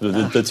well.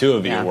 The two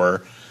of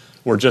you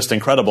were just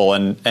incredible.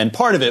 And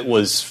part of it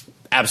was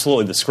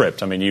absolutely the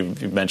script. I mean, you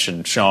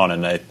mentioned Sean,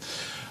 and I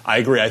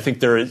agree. I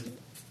think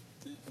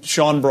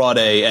Sean brought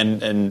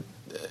a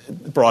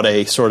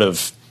sort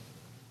of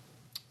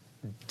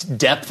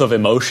depth of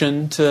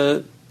emotion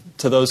to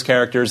those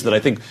characters that I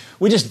think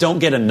we just don't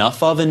get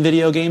enough of in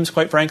video games,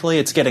 quite frankly.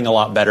 It's getting a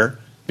lot better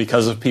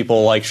because of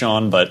people like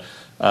Sean, but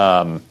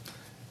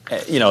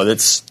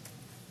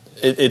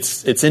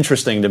it's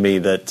interesting to me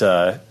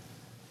that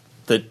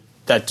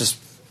just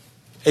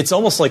it's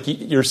almost like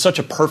you're such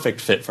a perfect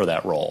fit for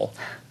that role.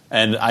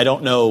 And I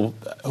don't know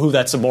who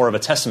that's more of a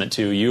testament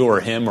to, you or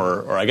him,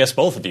 or I guess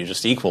both of you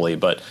just equally.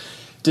 But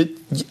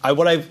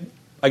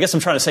I guess I'm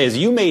trying to say is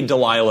you made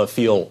Delilah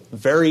feel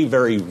very,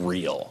 very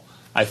real,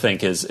 I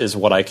think is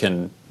what I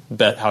can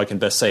how I can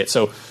best say it.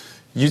 So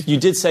you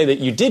did say that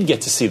you did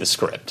get to see the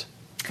script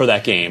for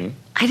that game.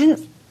 I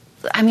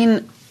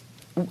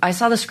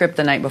saw the script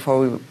the night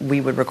before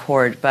we would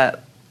record,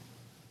 but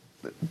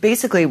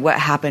basically what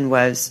happened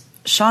was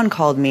Sean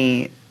called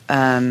me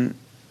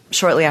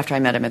shortly after I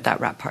met him at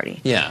that rap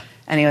party. Yeah.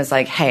 And he was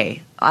like,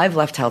 hey, I've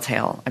left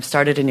Telltale. I've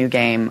started a new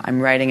game.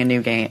 I'm writing a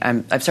new game.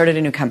 I've started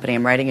a new company.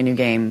 I'm writing a new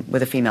game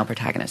with a female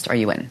protagonist. Are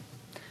you in?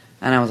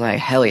 And I was like,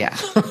 hell yeah.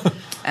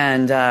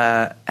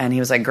 And he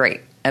was like,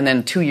 great. And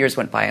then 2 years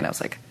went by, and I was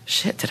like,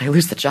 shit, did I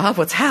lose the job?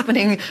 What's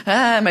happening?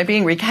 Am I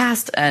being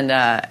recast?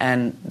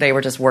 And they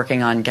were just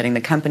working on getting the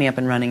company up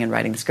and running and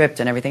writing the script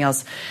and everything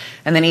else.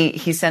 And then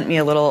he sent me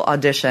a little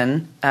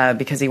audition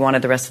because he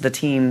wanted the rest of the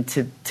team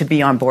to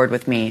be on board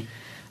with me.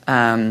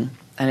 And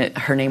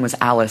her name was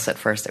Alice at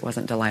first. It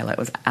wasn't Delilah. It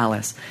was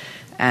Alice.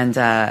 And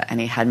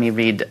he had me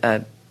read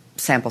a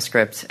sample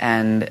script,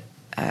 and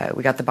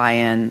we got the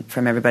buy-in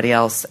from everybody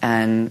else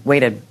and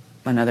waited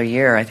another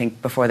year, I think,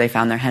 before they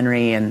found their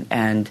Henry,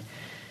 and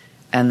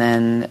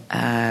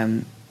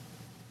then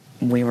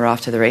we were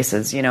off to the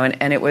races,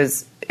 and it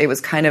was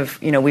kind of,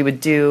 we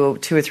would do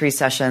 2 or 3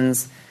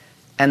 sessions,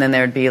 and then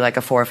there'd be like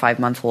a 4 or 5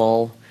 month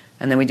lull,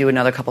 and then we do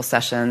another couple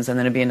sessions, and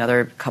then it'd be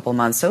another couple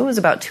months. So it was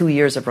about 2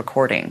 years of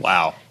recording.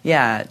 Wow.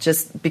 Yeah,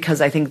 just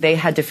because I think they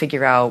had to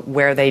figure out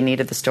where they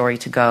needed the story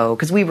to go,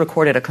 because we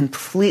recorded a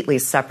completely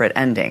separate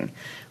ending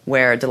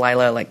where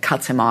Delilah like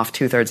cuts him off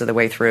 2/3 of the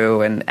way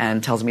through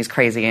and tells him he's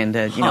crazy and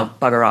to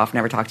bugger off,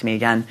 never talk to me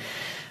again.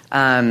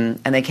 And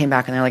they came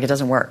back and they're like, it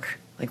doesn't work.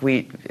 Like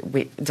we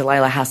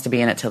Delilah has to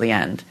be in it till the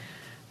end.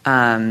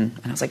 And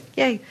I was like,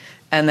 yay.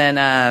 And then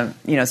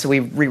so we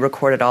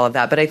re-recorded all of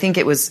that. But I think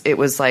it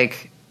was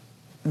like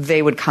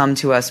they would come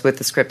to us with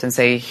the script and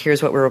say,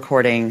 here's what we're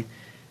recording.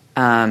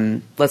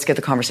 Let's get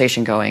the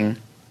conversation going.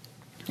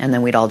 And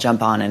then we'd all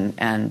jump on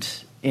and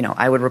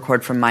I would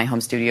record from my home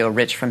studio,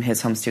 Rich from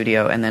his home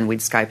studio, and then we'd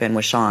Skype in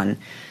with Sean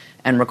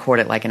and record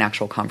it like an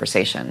actual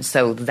conversation.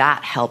 So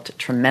that helped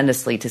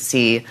tremendously to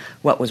see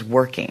what was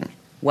working,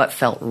 what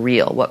felt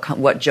real,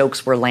 what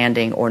jokes were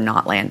landing or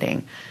not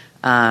landing.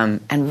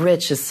 And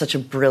Rich is such a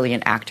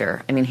brilliant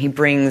actor. I mean, he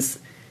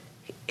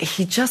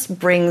just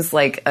brings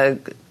like I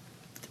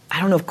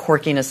don't know if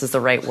quirkiness is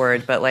the right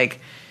word, but like,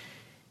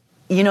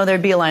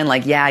 there'd be a line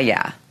like,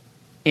 yeah.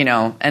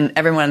 And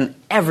everyone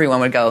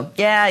would go,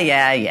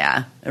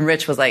 yeah. And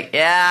Rich was like,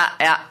 yeah.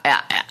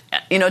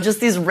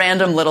 Just these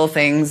random little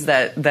things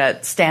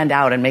that stand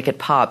out and make it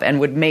pop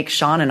and would make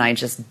Sean and I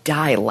just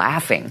die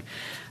laughing.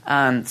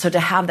 So to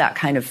have that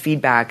kind of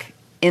feedback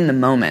in the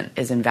moment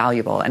is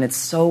invaluable, and it's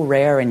so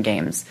rare in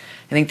games.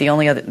 I think the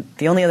only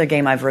other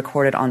game I've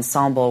recorded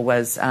ensemble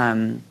was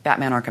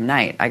Batman Arkham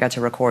Knight. I got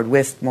to record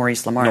with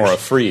Maurice LaMarche. Nora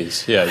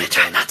Freeze, yeah. I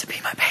tried not to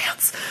pee my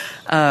pants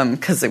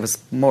because it was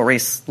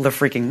Maurice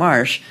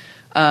LaFreaking-Marche.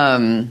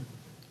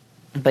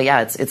 But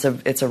yeah,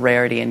 it's a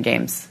rarity in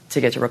games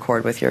to get to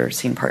record with your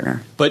scene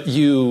partner. But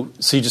you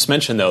just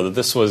mentioned though that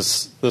this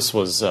was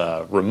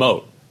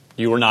remote.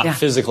 You were not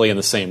physically in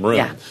the same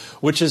room,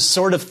 which is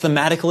sort of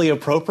thematically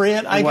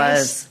appropriate, I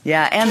guess.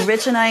 Yeah. And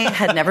Rich and I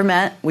had never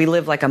met. We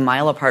lived like a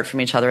mile apart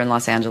from each other in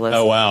Los Angeles.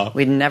 Oh, wow.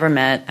 We'd never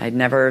met. I'd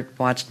never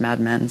watched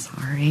Mad Men.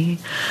 Sorry.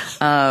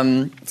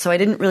 So I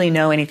didn't really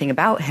know anything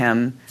about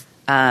him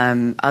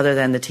other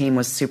than the team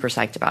was super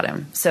psyched about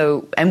him.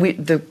 So, and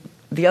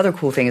the other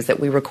cool thing is that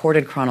we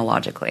recorded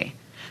chronologically.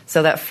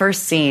 So that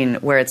first scene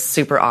where it's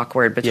super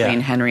awkward between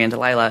Henry and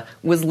Delilah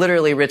was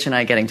literally Rich and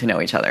I getting to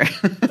know each other.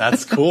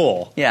 That's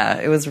cool.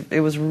 Yeah, it was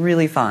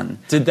really fun.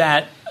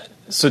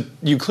 So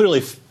you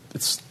clearly,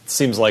 it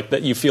seems like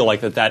that you feel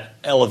like that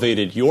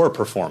elevated your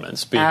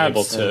performance, being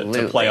able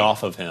to play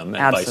off of him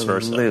and vice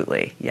versa.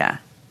 Absolutely, yeah.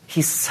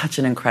 He's such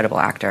an incredible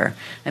actor.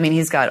 I mean,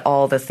 he's got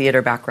all the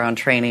theater background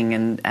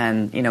training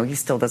and he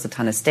still does a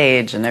ton of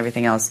stage and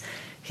everything else.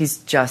 He's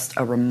just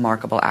a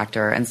remarkable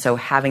actor, and so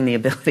having the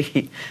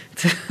ability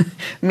to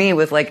me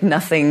with like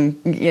nothing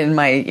in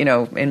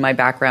my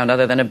background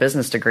other than a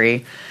business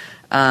degree,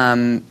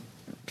 to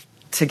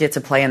get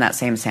to play in that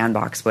same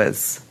sandbox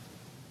was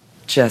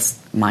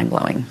just mind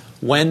blowing.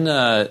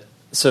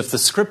 So if the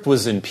script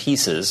was in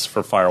pieces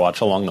for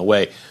Firewatch along the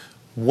way,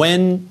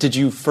 when did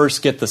you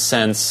first get the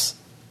sense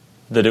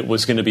that it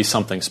was going to be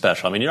something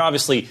special? I mean, you're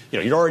obviously,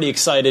 you're already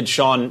excited.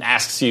 Sean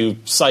asks you,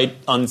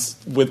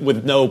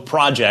 with no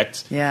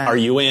project, are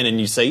you in? And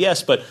you say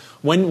yes. But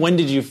when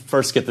did you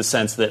first get the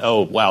sense that,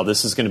 oh, wow,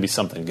 this is going to be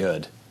something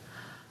good?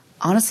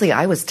 Honestly,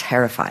 I was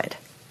terrified.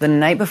 The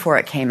night before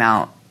it came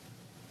out,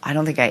 I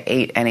don't think I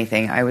ate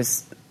anything. I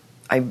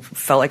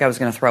felt like I was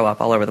going to throw up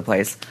all over the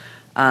place.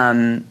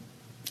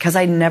 Because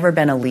I'd never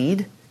been a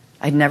lead.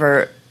 And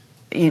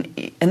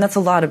that's a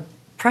lot of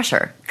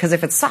pressure, because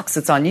if it sucks,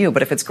 it's on you,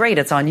 but if it's great,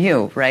 it's on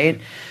you, right?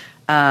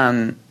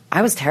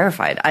 I was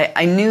terrified.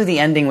 I knew the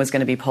ending was going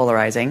to be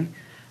polarizing.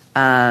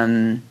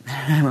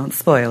 I won't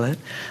spoil it,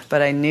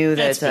 but I knew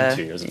that... It's been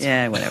 2 years.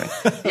 Yeah, whatever.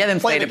 You haven't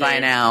played it by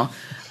now.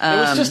 It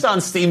was just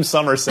on Steam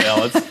Summer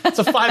Sale. It's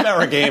a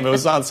 5-hour game. It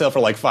was on sale for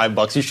like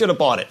 $5. You should have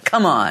bought it.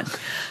 Come on.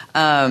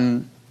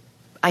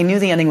 I knew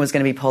the ending was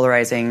going to be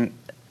polarizing,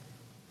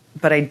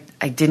 but I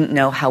didn't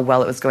know how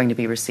well it was going to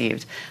be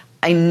received.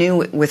 I knew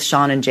with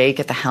Sean and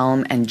Jake at the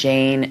helm and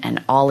Jane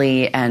and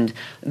Ollie and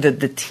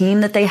the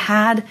team that they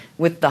had,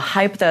 with the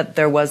hype that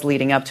there was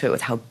leading up to it,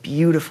 with how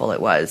beautiful it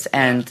was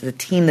and the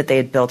team that they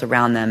had built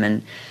around them.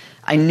 And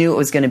I knew it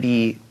was going to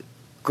be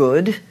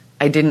good.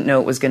 I didn't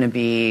know it was going to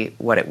be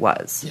what it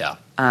was. Yeah.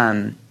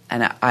 And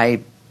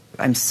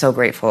I'm so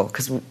grateful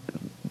because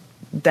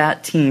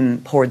that team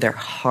poured their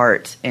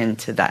heart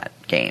into that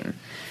game.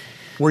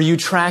 Were you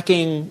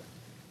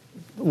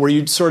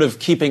sort of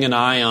keeping an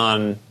eye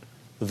on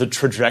the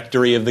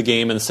trajectory of the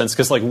game in the sense,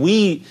 because like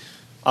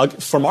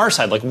from our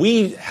side, like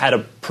we had a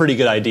pretty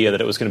good idea that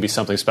it was going to be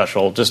something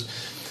special. Just,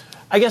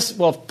 I guess,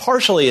 well,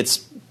 partially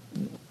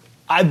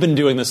I've been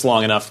doing this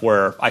long enough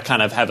where I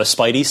kind of have a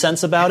spidey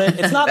sense about it.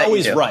 It's not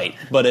always right,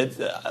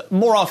 but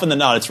more often than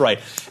not, it's right.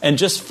 And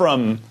just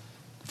from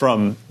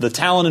the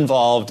talent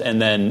involved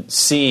and then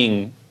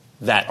seeing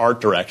that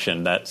art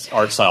direction, that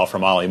art style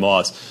from Ollie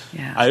Moss,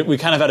 we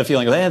kind of had a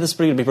feeling, this is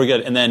going to be pretty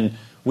good. And then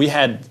we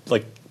had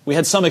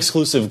some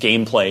exclusive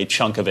gameplay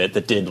chunk of it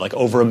that did like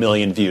over 1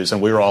 million views,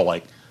 and we were all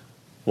like,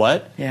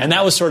 what? Yeah. And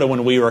that was sort of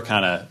when we were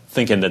kind of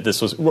thinking that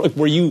this was...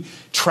 Were you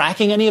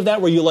tracking any of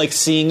that? Were you like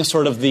seeing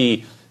sort of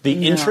the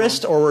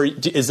interest, or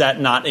is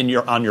that not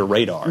on your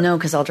radar? No,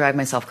 because I'll drive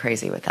myself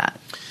crazy with that.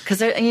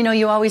 Because,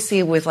 you always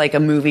see with like a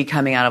movie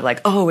coming out of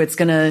like, oh, it's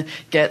going to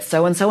get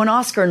so-and-so an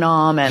Oscar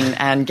nom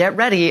and get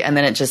ready, and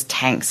then it just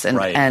tanks.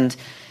 And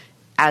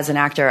as an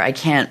actor, I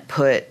can't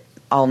put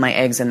all my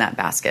eggs in that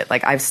basket.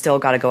 Like, I've still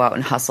got to go out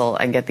and hustle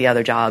and get the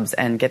other jobs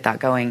and get that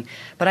going.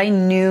 But I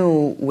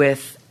knew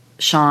with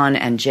Sean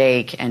and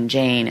Jake and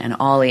Jane and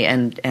Ollie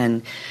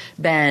and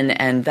Ben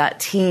and that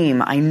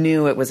team, I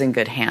knew it was in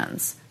good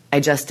hands.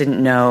 I just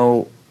didn't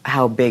know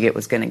how big it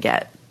was going to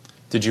get.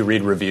 Did you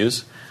read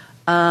reviews?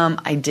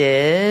 I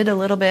did a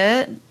little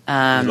bit.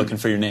 Are you looking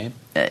for your name?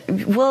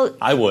 Well,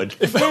 I would.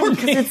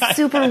 Because it's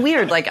super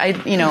weird. Like,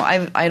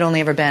 I'd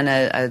only ever been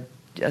a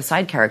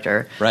side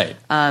character, right?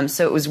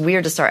 So it was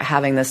weird to start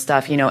having this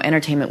stuff.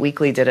 Entertainment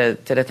Weekly did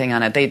a thing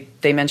on it.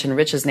 They mentioned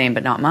Rich's name,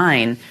 but not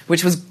mine,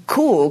 which was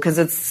cool because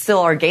it's still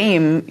our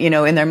game,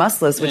 in their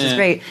must list, which is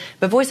great.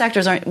 But voice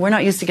actors we're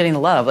not used to getting the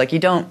love. Like, you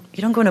don't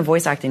go into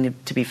voice acting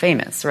to be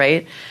famous,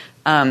 right?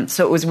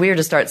 So it was weird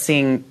to start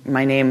seeing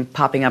my name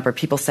popping up, or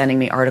people sending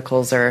me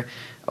articles, or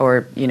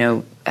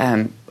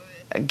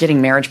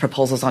getting marriage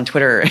proposals on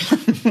Twitter,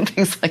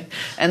 things like,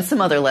 and some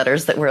other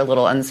letters that were a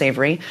little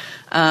unsavory.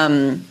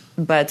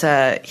 But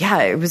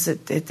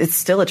it's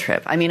still a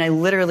trip. I mean, I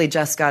literally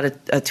just got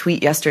a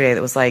tweet yesterday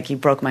that was like, "You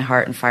broke my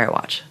heart in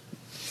Firewatch."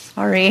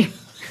 Sorry.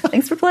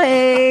 Thanks for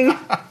playing.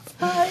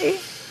 Bye.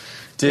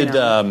 Did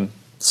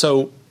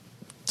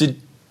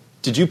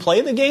you play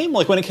the game?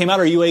 Like, when it came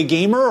out, are you a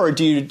gamer, or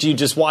do you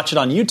just watch it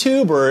on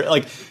YouTube, or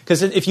like,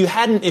 because if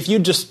you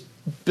just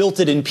built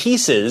it in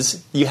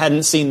pieces, you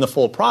hadn't seen the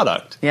full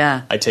product.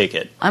 Yeah. I take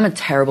it. I'm a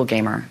terrible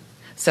gamer.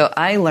 So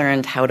I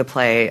learned how to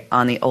play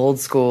on the old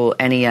school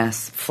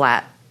NES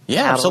flat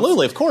Yeah, paddles.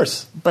 Absolutely, of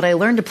course. But I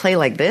learned to play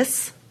like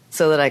this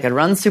so that I could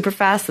run super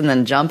fast and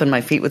then jump and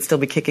my feet would still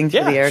be kicking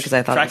through the air because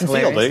I thought it was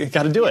hilarious. Track and field,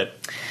 got to do it.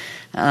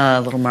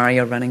 Little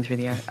Mario running through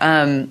the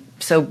air.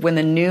 So when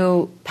the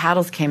new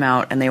paddles came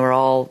out and they were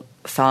all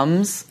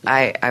thumbs,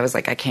 I was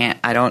like,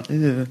 I don't,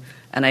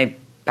 and I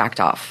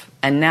backed off.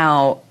 And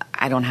now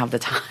I don't have the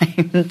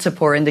time to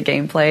pour into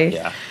gameplay.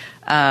 Yeah.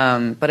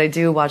 But I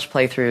do watch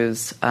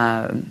playthroughs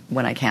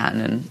when I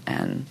can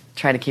and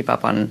try to keep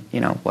up on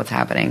what's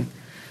happening.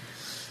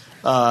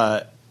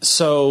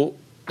 So,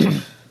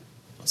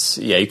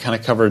 yeah, you kind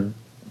of covered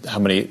how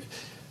many.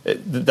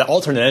 The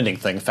alternate ending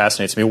thing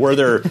fascinates me. Were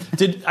there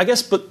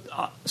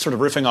sort of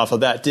riffing off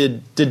of that,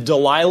 did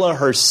Delilah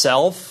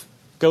herself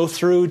go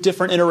through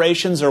different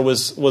iterations, or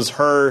was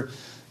her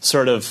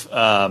sort of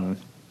I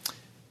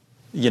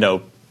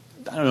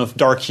don't know if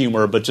dark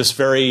humor, but just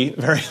very,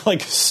 very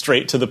like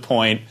straight to the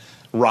point,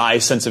 wry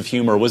sense of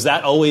humor, was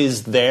that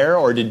always there,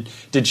 or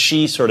did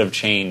she sort of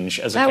change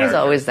as a character? That was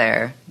always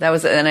there.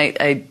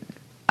 And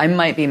I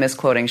might be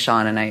misquoting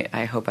Sean, and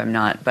I hope I'm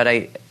not, but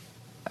I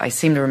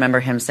seem to remember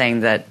him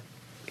saying that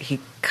he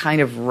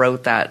kind of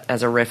wrote that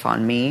as a riff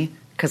on me,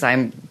 because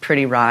I'm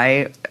pretty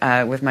wry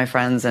with my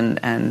friends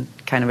and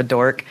kind of a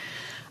dork.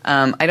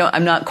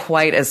 I'm not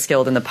quite as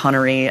skilled in the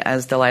punnery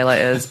as Delilah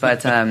is,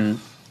 but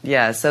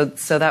yeah. So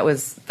that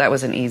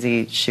was an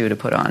easy shoe to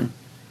put on.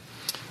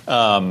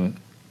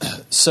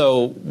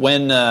 So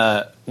when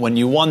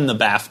you won the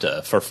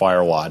BAFTA for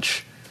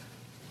Firewatch,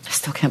 I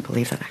still can't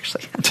believe that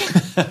actually.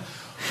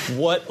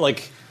 What,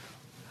 like,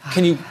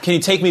 can you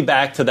take me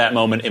back to that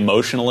moment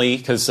emotionally?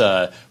 Because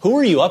who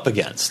were you up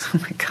against? Oh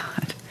my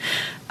God,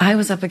 I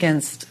was up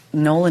against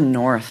Nolan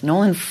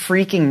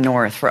freaking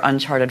North for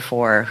Uncharted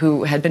 4,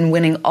 who had been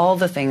winning all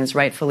the things,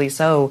 rightfully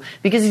so,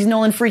 because he's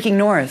Nolan freaking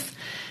North.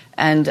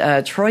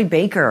 Troy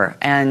Baker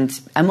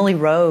and Emily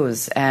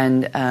Rose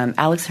and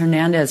Alex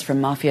Hernandez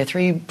from Mafia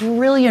 3,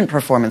 brilliant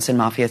performance in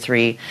Mafia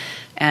 3,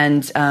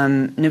 and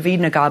Naveed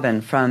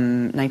Nagabin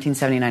from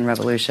 1979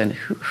 Revolution,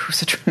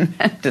 who's a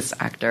tremendous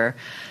actor.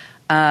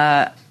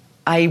 I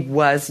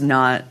was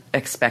not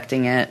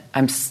expecting it.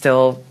 I'm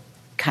still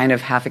kind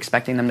of half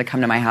expecting them to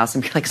come to my house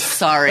and be like,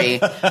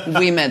 sorry,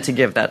 we meant to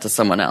give that to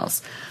someone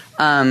else.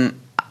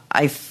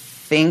 I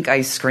think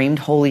I screamed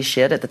holy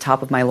shit at the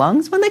top of my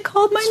lungs when they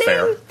called my name.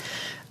 Fair.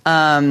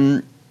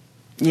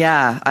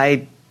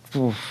 I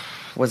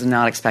was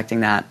not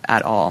expecting that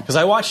at all. Because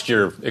I watched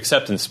your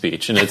acceptance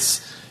speech, and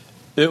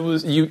it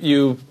was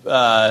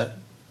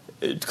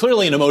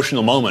clearly an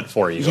emotional moment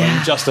for you,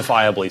 and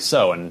justifiably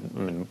so. And I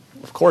mean,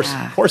 of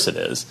course it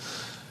is.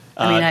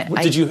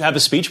 Did you have a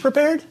speech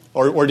prepared,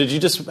 or did you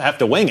just have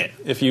to wing it?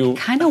 If you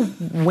kind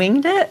of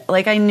winged it,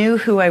 like I knew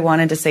who I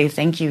wanted to say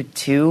thank you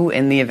to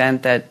in the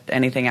event that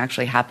anything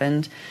actually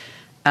happened.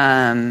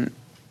 No,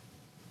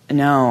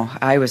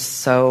 I was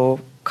so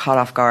caught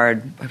off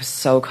guard. It's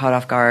still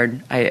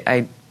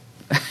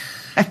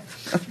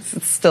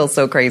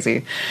so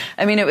crazy.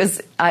 I mean,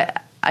 I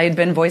had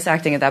been voice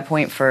acting at that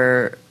point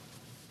for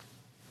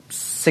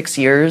 6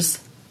 years,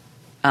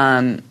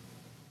 and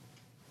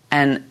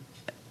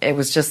it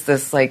was just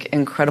this like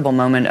incredible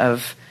moment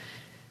of,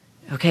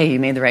 okay, you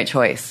made the right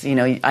choice. You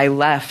know, I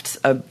left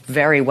a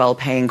very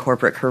well-paying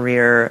corporate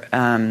career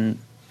and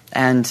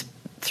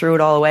threw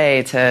it all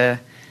away to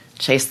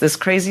chase this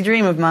crazy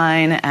dream of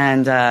mine.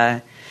 And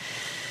that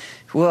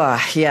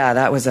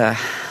was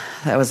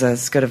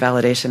as good a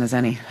validation as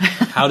any.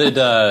 How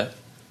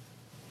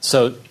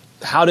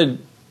did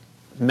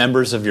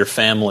members of your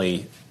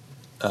family,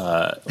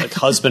 like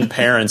husband,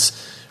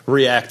 parents,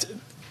 react?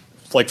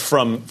 Like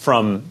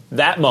from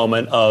that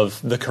moment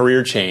of the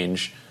career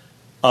change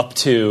up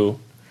to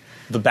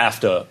the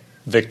BAFTA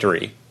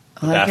victory,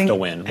 BAFTA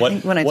win.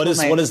 What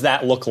does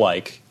that look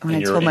like? When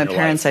I told my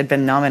parents I'd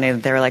been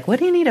nominated, they were like, "What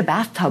do you need a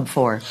bathtub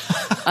for?"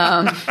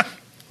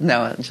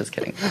 No, I'm just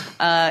kidding.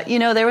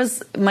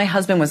 My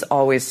husband was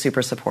always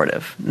super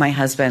supportive. My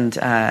husband,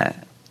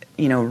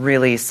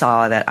 really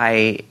saw that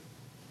I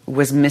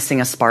was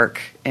missing a spark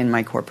in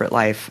my corporate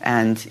life,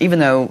 and even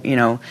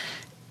though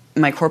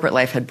my corporate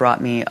life had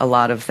brought me a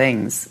lot of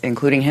things,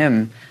 including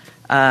him.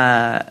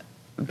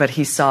 But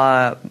he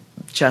saw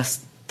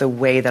just the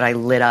way that I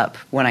lit up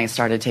when I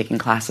started taking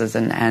classes,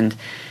 and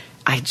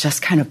I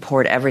just kind of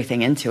poured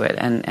everything into it.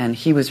 And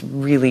he was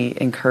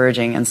really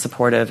encouraging and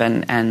supportive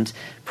and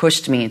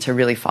pushed me to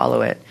really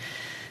follow it.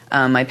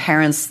 My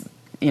parents,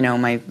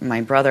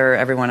 my brother,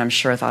 everyone, I'm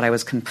sure, thought I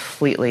was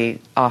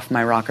completely off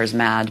my rockers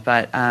mad,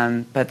 but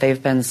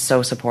they've been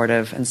so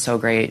supportive and so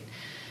great.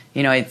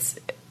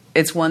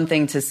 It's one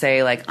thing to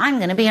say, like, I'm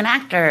going to be an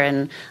actor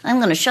and I'm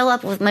going to show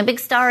up with my big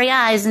starry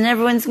eyes and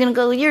everyone's going to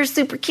go, you're a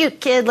super cute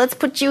kid, let's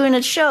put you in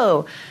a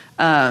show.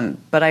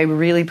 But I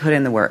really put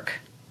in the work.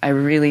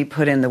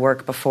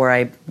 Before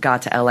I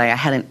got to LA. I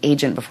had an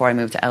agent before I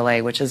moved to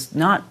LA, which is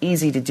not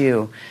easy to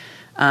do.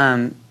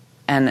 And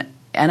I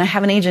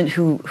have an agent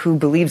who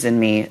believes in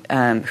me,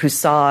 who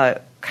saw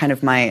kind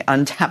of my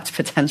untapped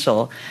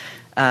potential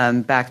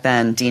back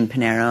then. Dean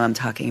Pinero, I'm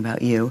talking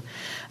about you.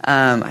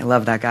 I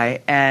love that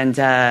guy. And,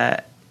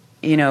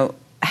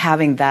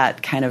 having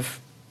that kind of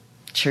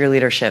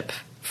cheerleadership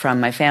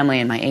from my family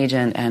and my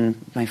agent and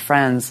my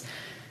friends.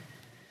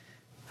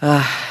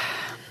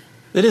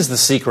 It is the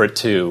secret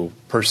to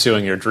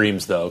pursuing your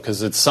dreams, though,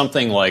 because it's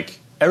something like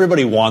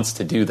everybody wants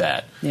to do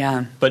that.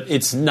 Yeah. But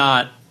it's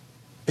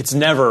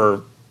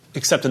never,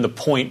 except in the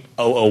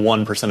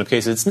 0.001% of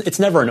cases, it's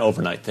never an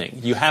overnight thing.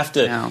 You have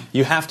to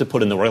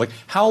put in the work. Like,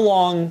 how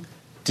long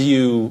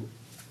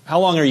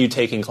are you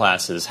taking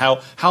classes?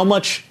 How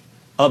much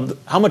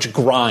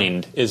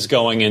grind is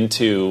going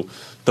into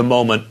the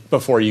moment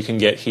before you can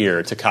get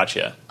here to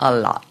Katya? A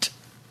lot.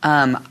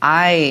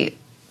 I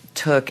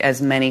took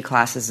as many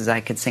classes as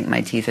I could sink my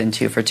teeth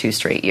into for 2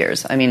 straight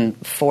years. I mean,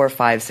 4,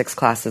 5, 6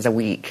 classes a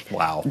week.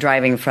 Wow.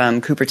 Driving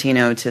from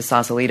Cupertino to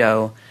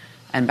Sausalito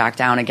and back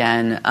down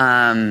again.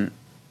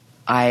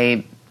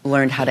 I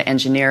learned how to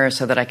engineer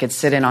so that I could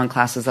sit in on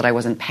classes that I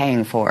wasn't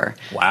paying for.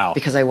 Wow.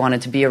 Because I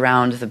wanted to be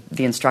around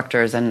the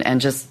instructors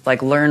and just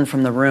like learn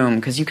from the room,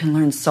 because you can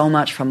learn so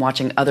much from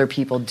watching other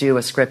people do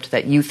a script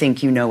that you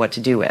think you know what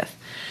to do with.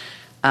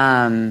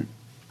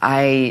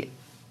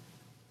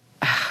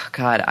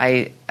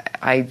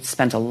 I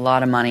spent a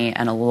lot of money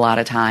and a lot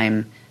of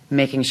time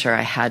making sure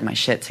I had my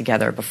shit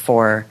together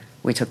before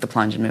we took the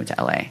plunge and moved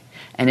to LA.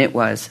 And it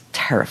was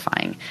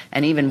terrifying.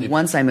 And even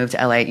once I moved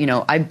to LA,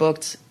 I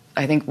booked,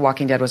 I think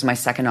Walking Dead was my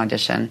second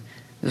audition.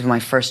 It was my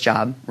first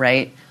job,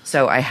 right?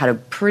 So I had a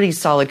pretty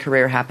solid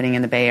career happening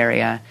in the Bay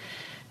Area.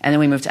 And then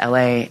we moved to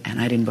LA,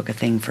 and I didn't book a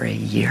thing for a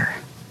year.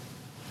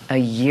 A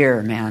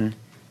year, man.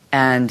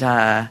 And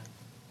I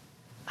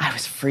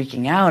was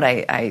freaking out.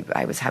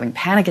 I was having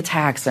panic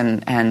attacks,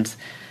 and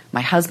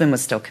my husband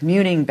was still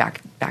commuting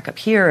back up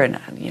here. And,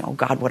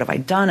 God, what have I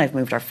done? I've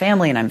moved our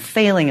family, and I'm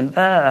failing,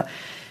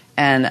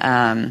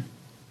 and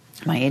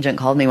my agent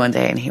called me one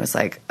day and he was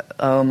like,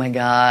 "Oh my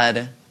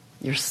God,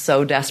 you're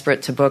so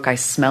desperate to book. I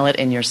smell it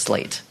in your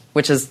slate,"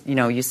 which is,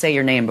 you say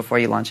your name before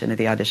you launch into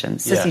the audition.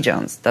 Sissy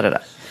Jones, da-da-da.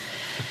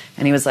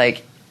 And he was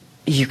like,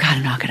 "You got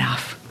to knock it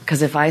off.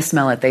 Because if I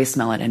smell it, they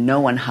smell it, and no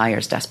one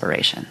hires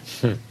desperation."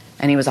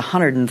 And he was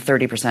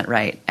 130%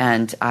 right.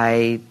 And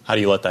How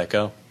do you let that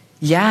go?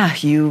 Yeah,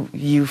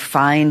 you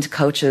find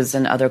coaches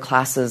in other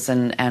classes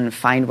and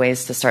find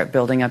ways to start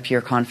building up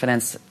your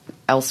confidence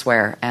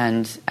elsewhere,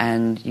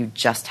 and you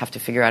just have to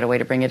figure out a way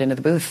to bring it into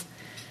the booth.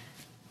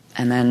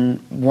 And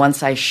then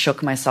once I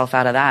shook myself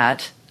out of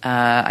that,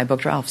 I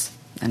booked Ralph's.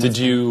 And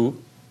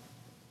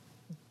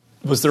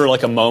was there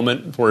like a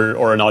moment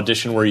or an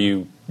audition where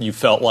you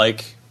felt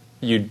like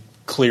you'd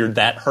cleared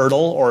that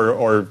hurdle,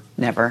 or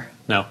never?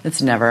 No,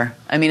 it's never.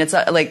 I mean, it's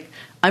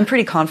I'm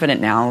pretty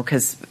confident now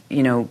because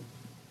you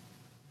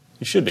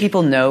should be.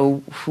 People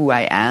know who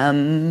I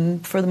am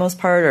for the most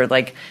part, or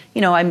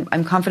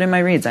I'm confident in my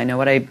reads. I know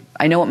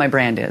what my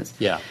brand is.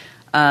 Yeah.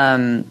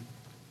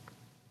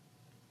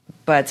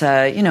 But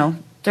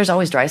there's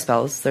always dry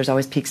spells. There's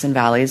always peaks and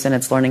valleys, and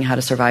it's learning how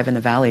to survive in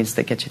the valleys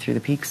that get you through the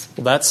peaks.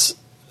 Well, that's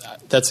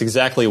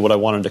exactly what I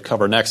wanted to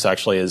cover next.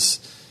 Actually, is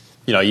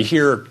you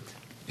hear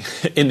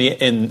in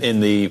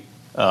the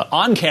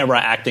on-camera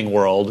acting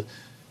world,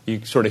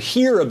 you sort of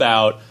hear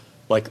about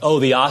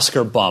the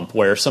Oscar bump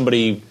where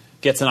somebody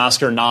gets an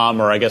Oscar nom,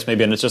 or I guess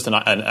maybe it's just an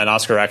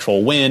Oscar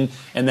actual win,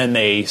 and then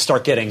they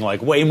start getting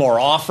way more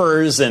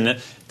offers.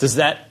 And does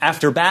that,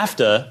 after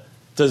BAFTA,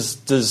 do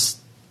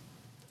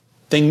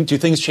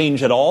things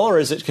change at all, or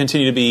is it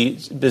continue to be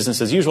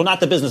business as usual? Not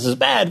that business is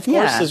bad, of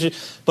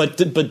course,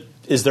 but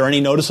is there any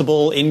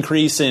noticeable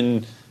increase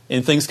in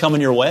things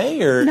coming your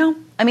way? Or no,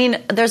 I mean,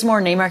 there's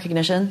more name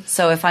recognition.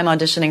 So if I'm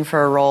auditioning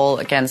for a role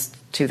against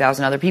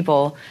 2,000 other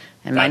people,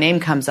 and my name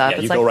comes up,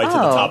 it's go right to the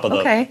top of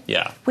okay.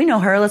 Yeah, we know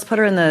her. Let's put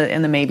her in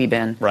the maybe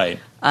bin. Right.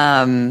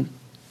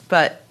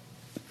 But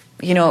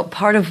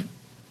part of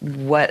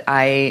what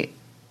I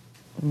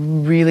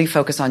really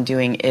focus on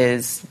doing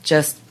is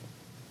just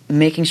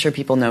making sure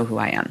people know who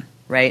I am.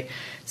 Right.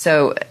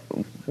 So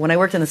when I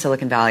worked in the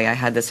Silicon Valley, I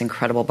had this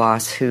incredible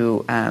boss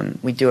who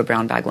we'd do a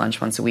brown bag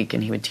lunch once a week,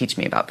 and he would teach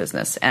me about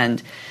business.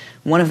 And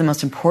one of the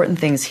most important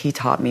things he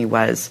taught me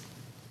was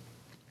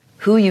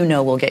who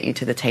will get you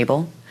to the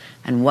table,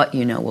 and what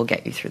will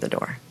get you through the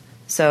door.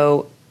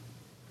 So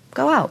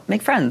go out,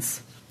 make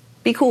friends,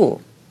 be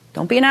cool,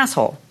 don't be an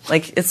asshole.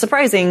 It's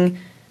surprising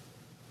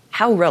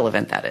how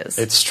relevant that is.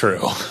 It's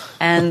true.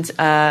 And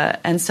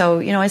so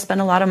I spend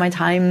a lot of my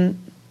time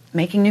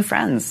making new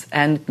friends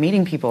and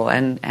meeting people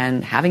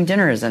and having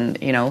dinners and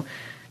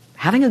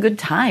having a good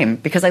time,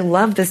 because I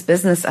love this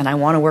business and I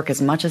want to work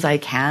as much as I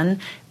can.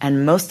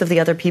 And most of the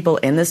other people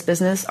in this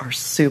business are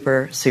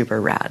super, super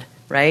rad,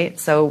 right?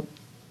 So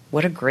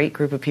what a great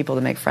group of people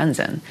to make friends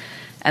in.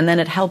 And then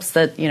it helps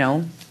that,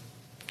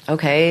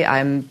 okay,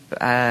 I'm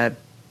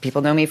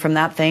people know me from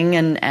that thing,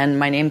 and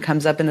my name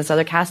comes up in this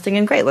other casting,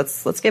 and great,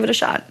 let's give it a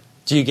shot.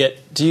 Do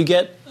you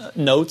get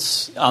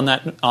notes on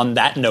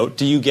that note?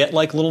 Do you get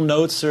little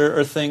notes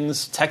or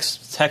things,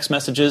 text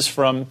messages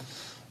from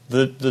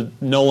the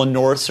Nolan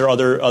Norths or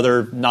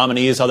other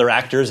nominees, other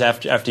actors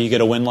after you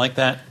get a win like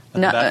that?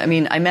 No, I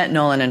mean, I met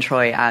Nolan and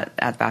Troy at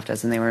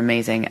BAFTAs, and they were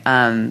amazing.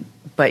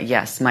 But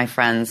yes, my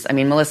friends, I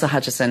mean, Melissa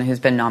Hutchison, who's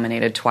been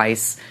nominated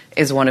twice,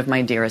 is one of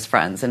my dearest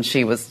friends. And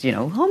she was,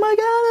 oh my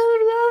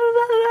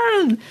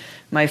God,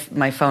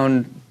 my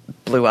phone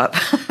blew up.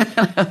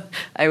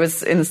 I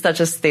was in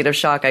such a state of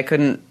shock, I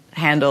couldn't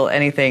handle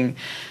anything.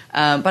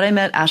 But I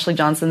met Ashley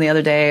Johnson the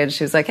other day, and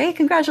she was like, "Hey,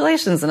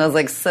 congratulations." And I was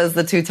like, "Says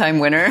the two-time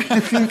winner.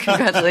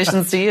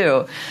 Congratulations to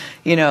you."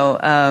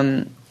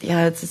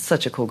 It's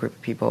such a cool group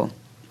of people.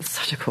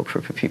 Such a cool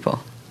group of people.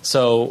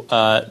 So,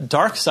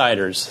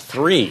 Darksiders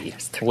 3,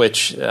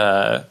 which,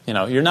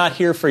 you're not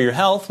here for your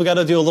health. We got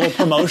to do a little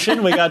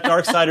promotion. We got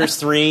Darksiders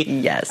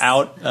 3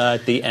 out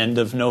at the end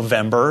of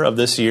November of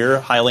this year.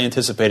 Highly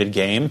anticipated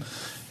game.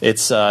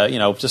 It's,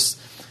 it's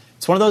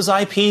one of those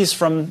IPs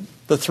from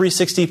the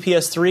 360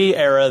 PS3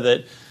 era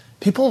that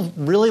people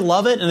really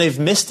love it, and they've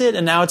missed it,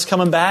 and now it's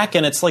coming back,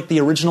 and it's like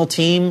the original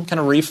team kind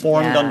of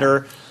reformed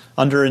under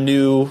a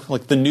new,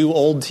 the new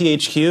old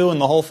THQ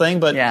and the whole thing.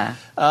 But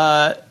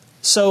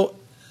so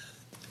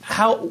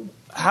how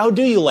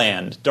do you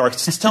land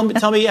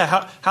tell me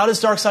how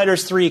does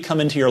Darksiders 3 come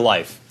into your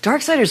life?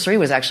 Darksiders 3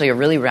 was actually a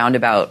really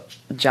roundabout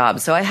job.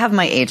 So I have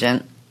my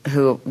agent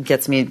who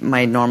gets me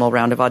my normal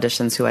round of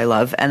auditions, who I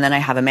love, and then I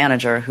have a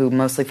manager who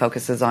mostly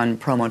focuses on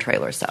promo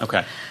trailer stuff.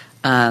 Okay.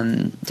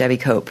 Debbie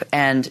Cope,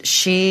 and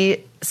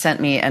she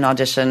sent me an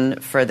audition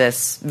for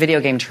this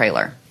video game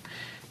trailer,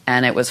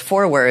 and it was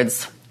 4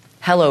 words: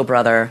 "Hello,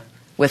 brother,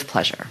 with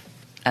pleasure,"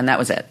 and that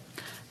was it.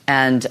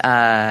 And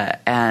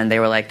they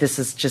were like, "This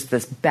is just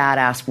this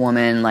badass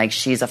woman.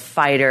 She's a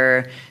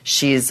fighter.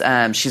 She's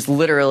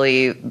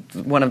literally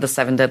one of the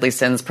 7 deadly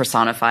sins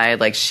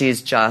personified.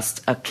 She's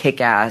just a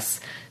kick-ass,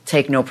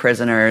 take no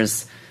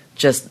prisoners,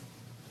 just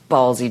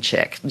ballsy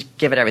chick.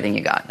 Give it everything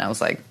you got." And I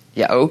was like,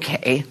 "Yeah,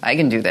 okay, I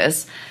can do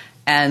this."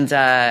 And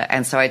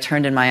so I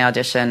turned in my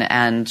audition,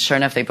 and sure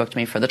enough, they booked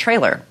me for the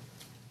trailer.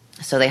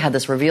 So they had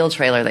this reveal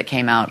trailer that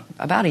came out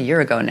about a year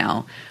ago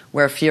now,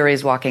 where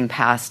Fury's walking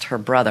past her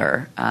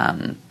brother,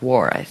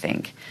 War, I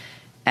think.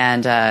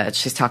 And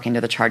she's talking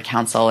to the Charred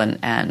Council,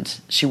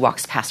 and she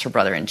walks past her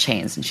brother in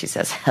chains, and she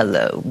says,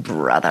 "Hello,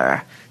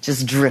 brother,"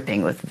 just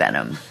dripping with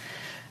venom.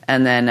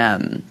 And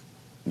then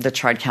the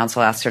Charred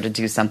Council asks her to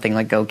do something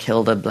like go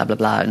kill the blah, blah,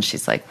 blah, and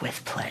she's like,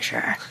 "With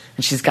pleasure."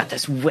 And she's got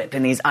this whip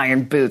and these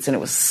iron boots, and it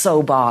was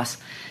so boss.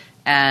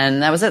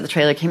 And that was it. The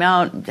trailer came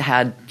out,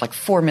 had like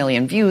 4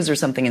 million views or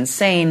something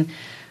insane.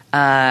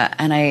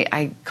 And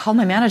I called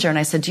my manager and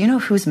I said, "Do you know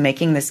who's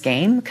making this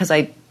game? Because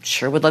I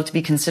sure would love to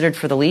be considered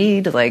for the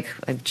lead. Like,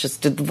 I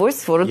just did the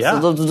voice for it, so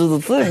I'd love to do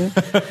the thing."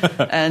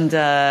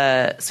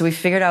 And so we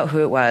figured out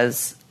who it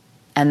was.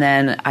 And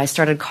then I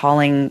started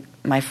calling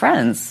my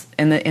friends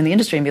in the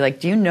industry and be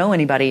like, "Do you know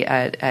anybody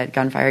at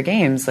Gunfire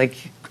Games? Like,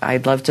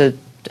 I'd love to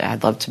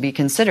be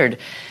considered."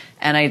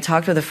 And I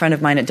talked with a friend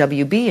of mine at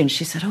WB, and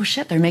she said, "Oh,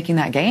 shit, they're making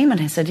that game?"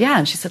 And I said, "Yeah."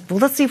 And she said, "Well,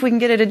 let's see if we can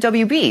get it at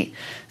WB."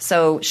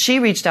 So she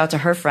reached out to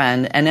her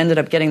friend and ended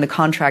up getting the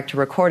contract to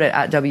record it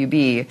at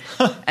WB.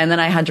 And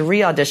then I had to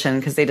re-audition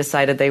because they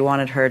decided they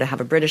wanted her to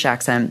have a British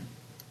accent.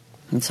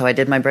 And so I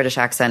did my British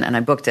accent, and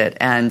I booked it.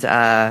 And,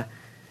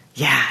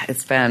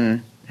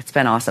 it's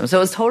been awesome. So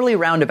it was totally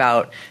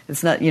roundabout.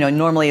 It's not,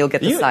 normally you'll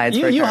get the sides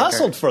for a You character.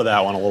 hustled for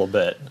that one a little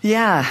bit.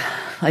 Yeah,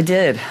 I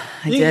did.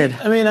 I did.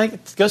 I mean,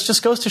 it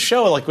just goes to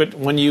show, like,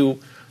 when you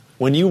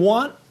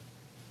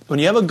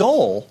have a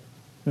goal,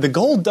 the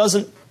goal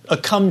doesn't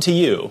come to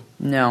you.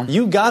 No.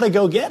 You got to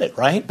go get it,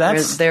 right? That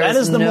is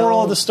the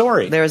moral of the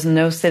story. There's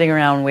no sitting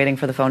around waiting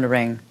for the phone to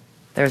ring.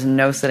 There's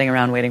no sitting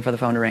around waiting for the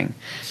phone to ring.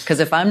 Because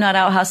if I'm not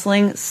out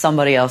hustling,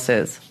 somebody else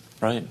is.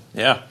 Right,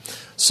 yeah.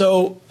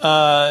 So,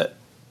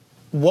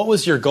 what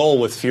was your goal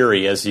with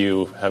Fury as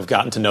you have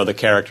gotten to know the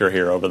character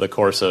here over the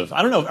course of,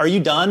 I don't know, are you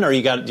done, or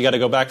you got to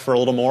go back for a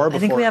little more before? I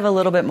think we have a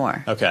little bit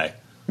more. Okay.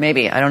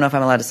 Maybe. I don't know if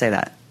I'm allowed to say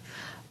that.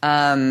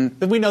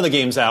 We know the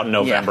game's out in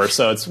November,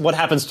 so it's what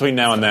happens between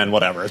now and then,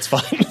 whatever, it's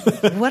fine.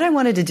 What I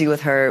wanted to do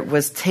with her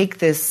was take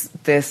this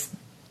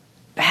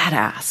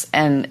badass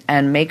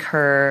and make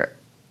her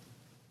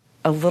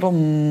a little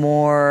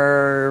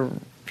more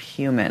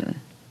human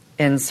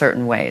in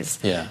certain ways.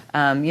 Yeah.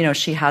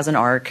 She has an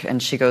arc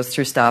and she goes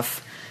through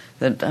stuff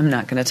that I'm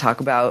not going to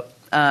talk about.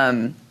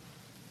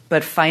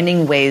 But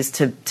finding ways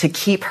to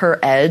keep her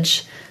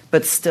edge,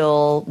 but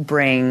still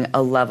bring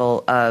a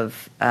level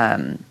of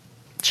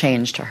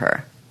change to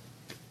her.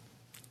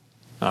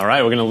 All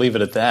right, we're going to leave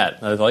it at that.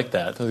 I like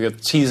that.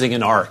 Teasing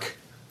an arc.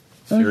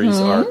 Fury's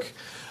arc.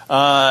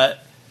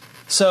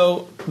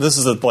 So this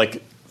is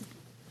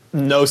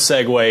no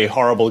segue,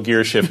 horrible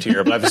gear shift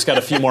here, but I've just got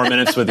a few more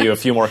minutes with you, a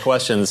few more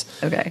questions.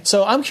 Okay.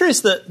 So I'm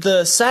curious,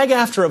 the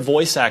SAG-AFTRA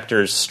voice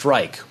actors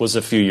strike was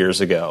a few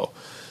years ago.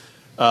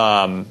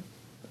 I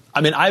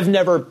mean, I've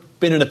never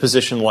been in a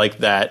position like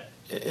that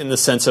in the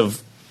sense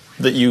of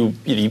that you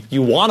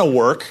want to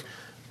work,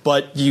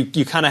 but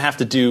you kind of have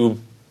to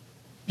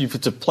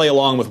play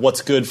along with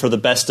what's good for the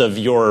best of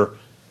your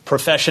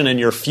profession and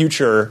your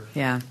future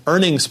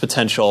earnings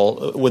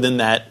potential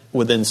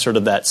within sort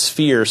of that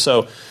sphere.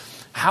 So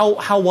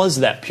how was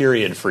that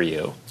period for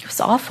you? It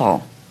was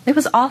awful. It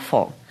was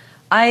awful.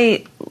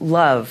 I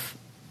love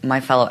my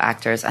fellow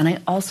actors, and I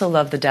also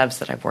love the devs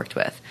that I've worked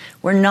with.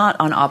 We're not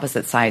on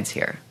opposite sides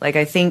here. Like,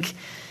 I think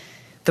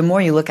the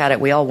more you look at it,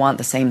 we all want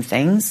the same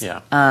things. Yeah.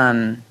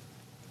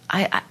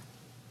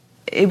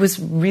 It was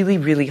really,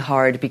 really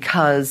hard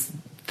because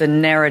the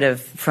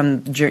narrative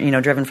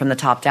driven from the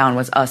top down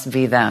was us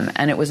v them,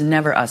 and it was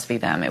never us v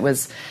them. It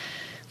was,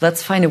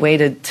 let's find a way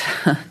to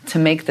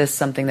make this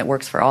something that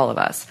works for all of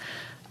us.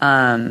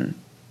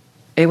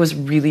 It was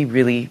really,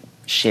 really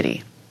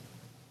shitty.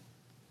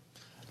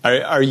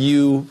 Are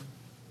you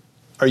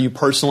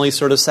personally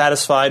sort of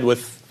satisfied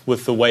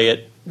with the way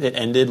it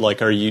ended? Like,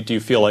 do you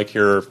feel like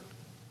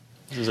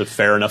is it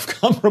fair enough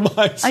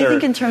compromise? I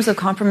think in terms of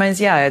compromise,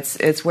 yeah,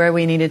 it's where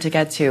we needed to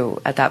get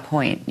to at that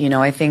point.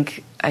 I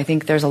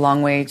think there's a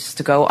long way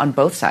to go on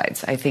both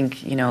sides. I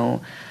think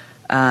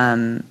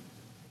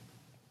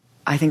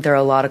I think there are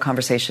a lot of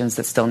conversations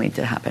that still need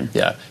to happen.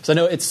 Yeah. So I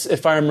know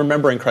if I'm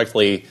remembering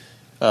correctly,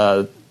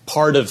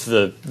 part of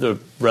the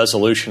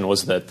resolution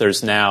was that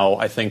there's now,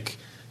 I think,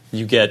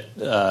 you get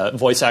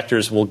voice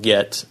actors will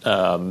get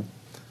a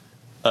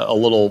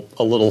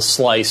little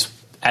slice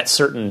at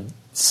certain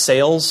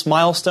sales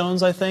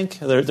milestones. I think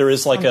there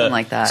is something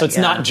like that. So it's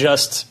not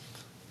just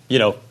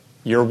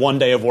your one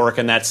day of work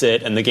and that's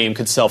it, and the game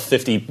could sell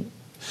 50.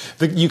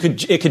 It could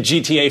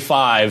GTA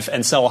 5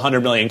 and sell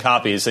 100 million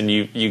copies, and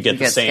you get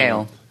the same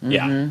scale. Mm-hmm.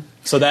 Yeah.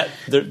 So that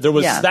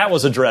that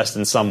was addressed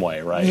in some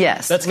way, right?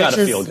 Yes, that's got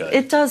to feel good.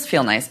 It does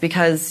feel nice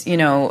because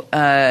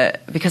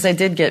because I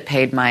did get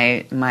paid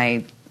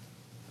my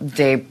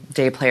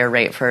day player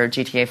rate for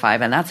GTA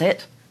 5, and that's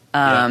it.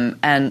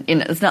 And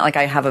it's not like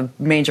I have a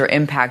major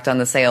impact on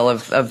the sale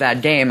of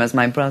that game as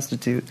my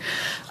prostitute.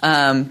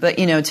 But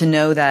to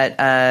know that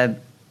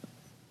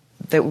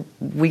that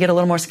we get a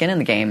little more skin in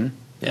the game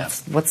Yeah.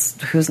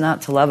 Who's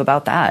not to love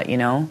about that, you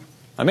know?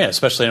 I mean,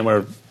 especially when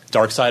we're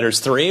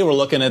Darksiders 3, we're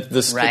looking at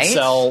this could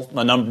sell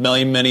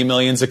many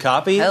millions of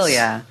copies. Hell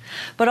yeah.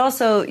 But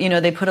also, you know,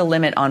 they put a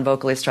limit on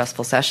vocally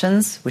stressful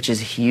sessions, which is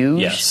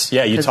huge. Yes.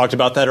 Yeah, you talked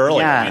about that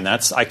earlier. Yeah. I mean,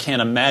 I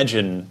can't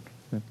imagine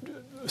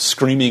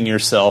screaming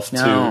yourself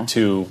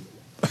to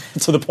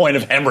the point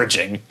of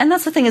hemorrhaging. And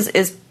that's the thing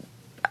is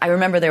I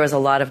remember there was a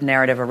lot of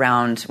narrative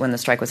around when the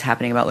strike was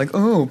happening about like,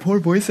 oh, poor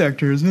voice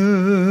actors.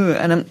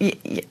 And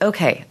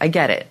okay, I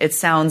get it. It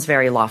sounds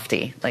very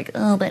lofty. Like,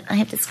 oh, but I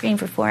have to scream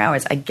for 4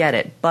 hours. I get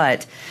it.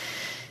 But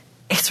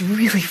it's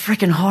really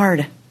freaking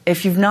hard.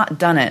 If you've not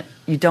done it,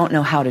 you don't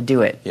know how to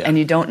do it. Yeah. And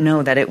you don't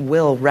know that it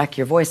will wreck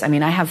your voice. I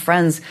mean, I have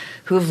friends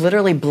who have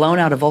literally blown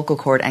out a vocal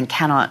cord and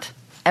cannot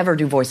ever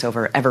do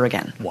voiceover ever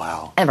again.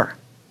 Wow. Ever.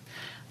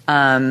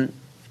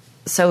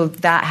 So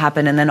that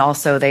happened. And then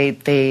also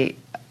they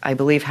I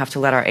believe, have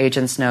to let our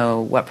agents know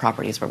what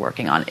properties we're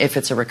working on. If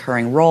it's a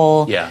recurring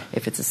role,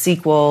 if it's a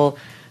sequel,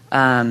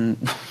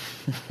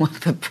 what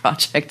the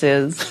project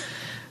is,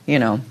 you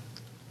know.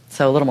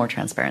 So a little more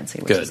transparency,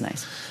 which is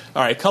nice.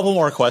 All right, a couple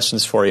more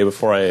questions for you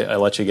before I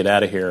let you get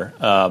out of here.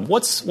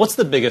 What's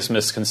the biggest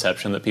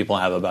misconception that people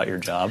have about your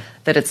job?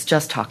 That it's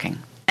just talking.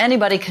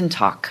 Anybody can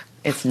talk.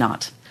 It's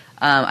not.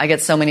 I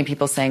get so many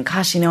people saying,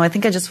 gosh, you know, I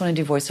think I just want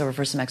to do voiceover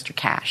for some extra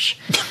cash.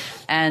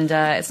 And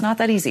it's not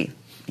that easy.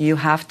 You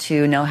have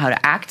to know how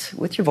to act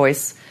with your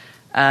voice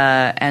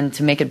and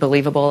to make it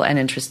believable and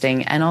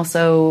interesting. And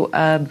also,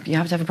 you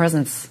have to have a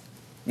presence.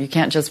 You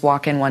can't just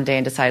walk in one day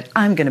and decide,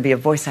 I'm going to be a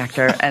voice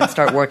actor and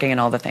start working in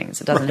all the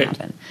things. It doesn't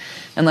happen.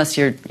 Unless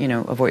you're, you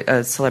know,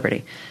 a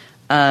celebrity.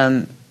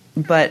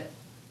 But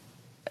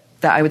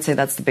I would say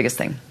that's the biggest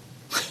thing.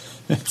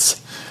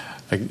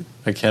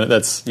 I can't.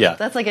 That's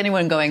like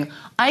anyone going,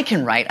 I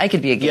can write. I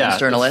could be a games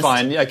journalist.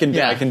 Fine. I can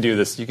do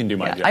this. You can do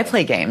my job. I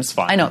play games. It's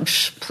fine. I know.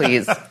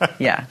 Please.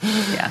 Yeah.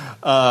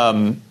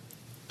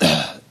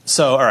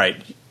 So, all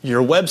right.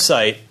 Your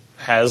website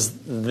has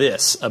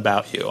this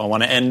about you. I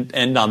want to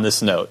end on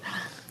this note.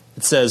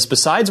 It says,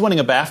 besides winning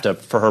a BAFTA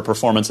for her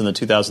performance in the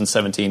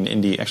 2016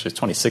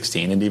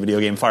 indie video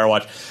game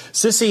Firewatch,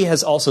 Sissy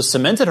has also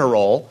cemented her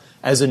role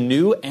as a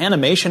new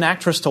animation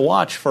actress to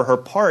watch for her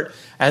part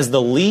as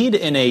the lead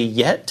in a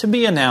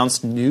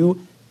yet-to-be-announced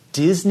new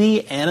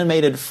Disney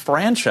animated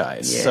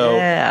franchise.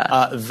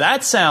 Yeah. So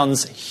that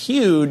sounds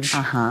huge.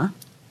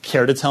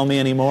 Care to tell me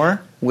any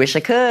more? Wish I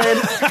could.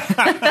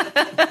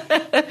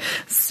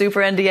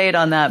 Super NDA'd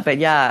on that, but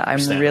yeah,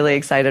 I'm really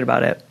excited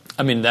about it.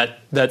 I mean,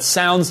 that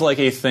sounds like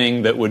a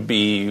thing that would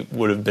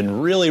have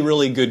been really,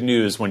 really good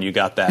news when you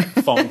got that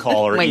phone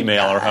call or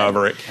email or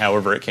however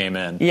it came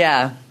in.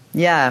 Yeah.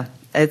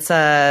 It's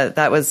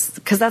that was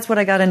because that's what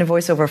I got into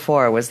voiceover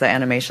for, was the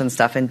animation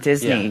stuff in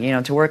Disney. Yeah. You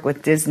know, to work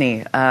with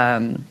Disney,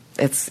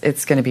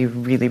 it's going to be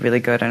really, really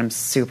good, and I'm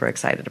super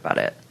excited about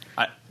it.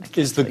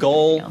 Is the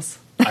goal?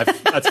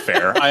 That's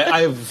fair.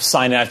 I've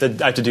signed. I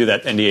have to do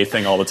that NDA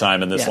thing all the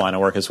time in this line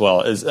of work as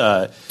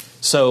well.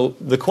 So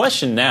the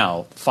question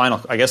now,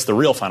 I guess the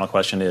real final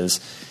question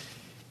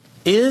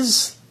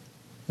is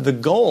the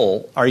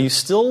goal, are you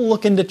still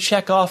looking to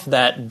check off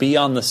that Be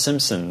on The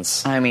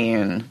Simpsons? I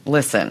mean,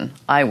 listen,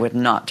 I would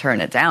not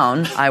turn it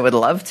down. I would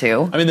love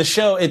to. I mean, the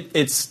show,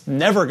 it's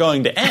never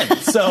going to end.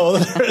 So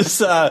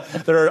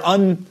there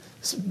are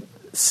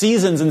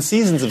seasons and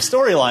seasons of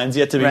storylines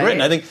yet to be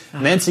written. I think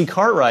Nancy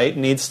Cartwright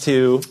needs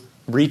to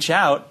reach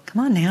out.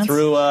 Come on, Nancy.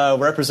 Through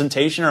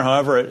representation or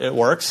however it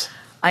works.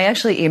 I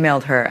actually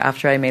emailed her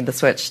after I made the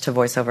switch to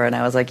voiceover, and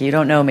I was like, you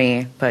don't know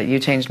me, but you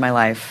changed my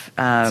life.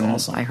 That's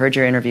awesome. I heard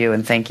your interview,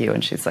 and thank you.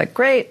 And she's like,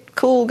 great,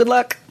 cool, good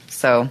luck.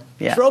 So,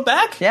 yeah. Throw it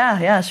back?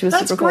 Yeah, she was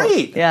super cool. That's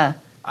great. Yeah.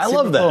 I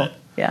love that. Cool.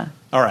 Yeah.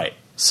 All right.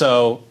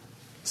 So,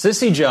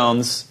 Sissy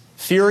Jones,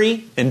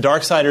 Fury in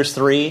Darksiders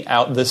 3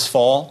 out this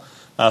fall.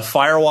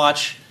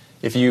 Firewatch,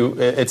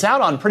 it's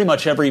out on pretty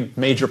much every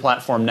major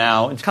platform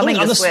now. It's coming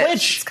on to the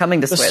Switch. It's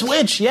coming to Switch. The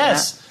Switch,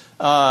 yes.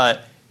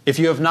 Yeah. If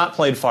you have not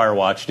played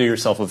Firewatch, do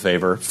yourself a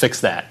favor.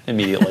 Fix that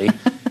immediately.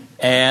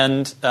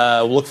 And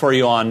we'll look for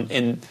you I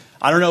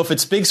don't know if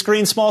it's big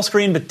screen, small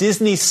screen, but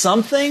Disney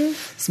something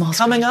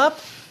coming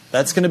up.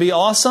 That's going to be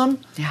awesome.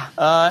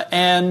 Yeah.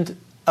 And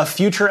a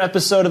future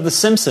episode of The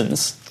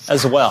Simpsons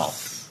as well.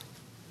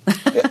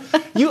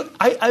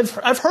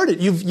 I've heard it.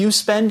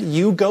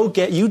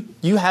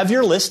 You have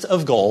your list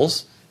of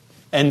goals,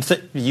 and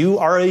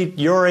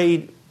you're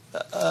a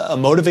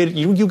motivated.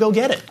 You go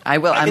get it. I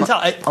will.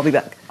 I'll be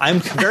back. I'm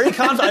very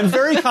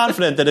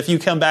confident that if you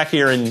come back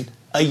here in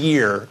a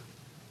year,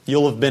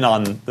 you'll have been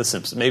on The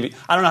Simpsons. Maybe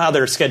I don't know how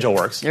their schedule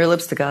works. Your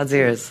lips to God's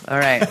ears. All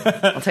right,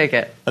 I'll take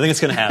it. I think it's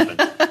going to happen.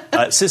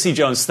 Sissy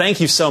Jones, thank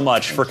you so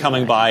much for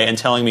coming by and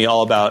telling me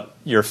all about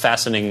your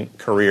fascinating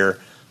career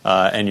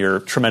and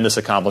your tremendous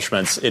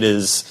accomplishments.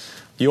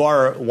 You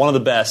are one of the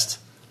best.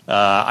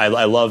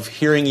 I love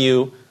hearing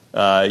you.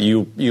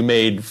 You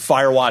made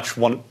Firewatch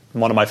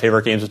one of my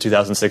favorite games of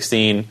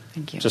 2016.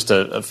 Thank you. Just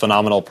a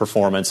phenomenal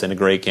performance and a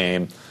great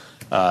game.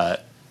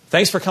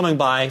 Thanks for coming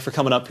by, for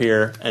coming up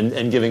here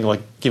and giving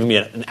me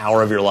an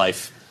hour of your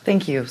life.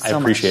 Thank you so much. I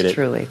appreciate it.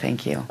 Truly,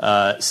 thank you.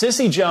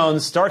 Cissy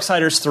Jones,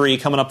 Darksiders 3,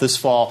 coming up this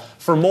fall.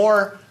 For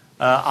more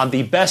on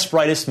the best,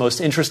 brightest, most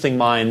interesting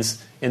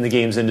minds in the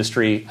games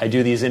industry, I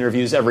do these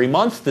interviews every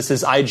month. This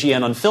is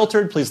IGN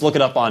Unfiltered. Please look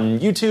it up on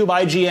YouTube,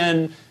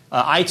 IGN,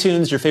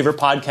 iTunes, your favorite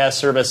podcast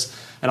service.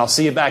 And I'll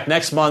see you back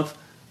next month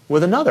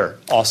with another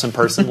awesome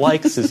person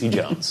like Cissy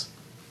Jones.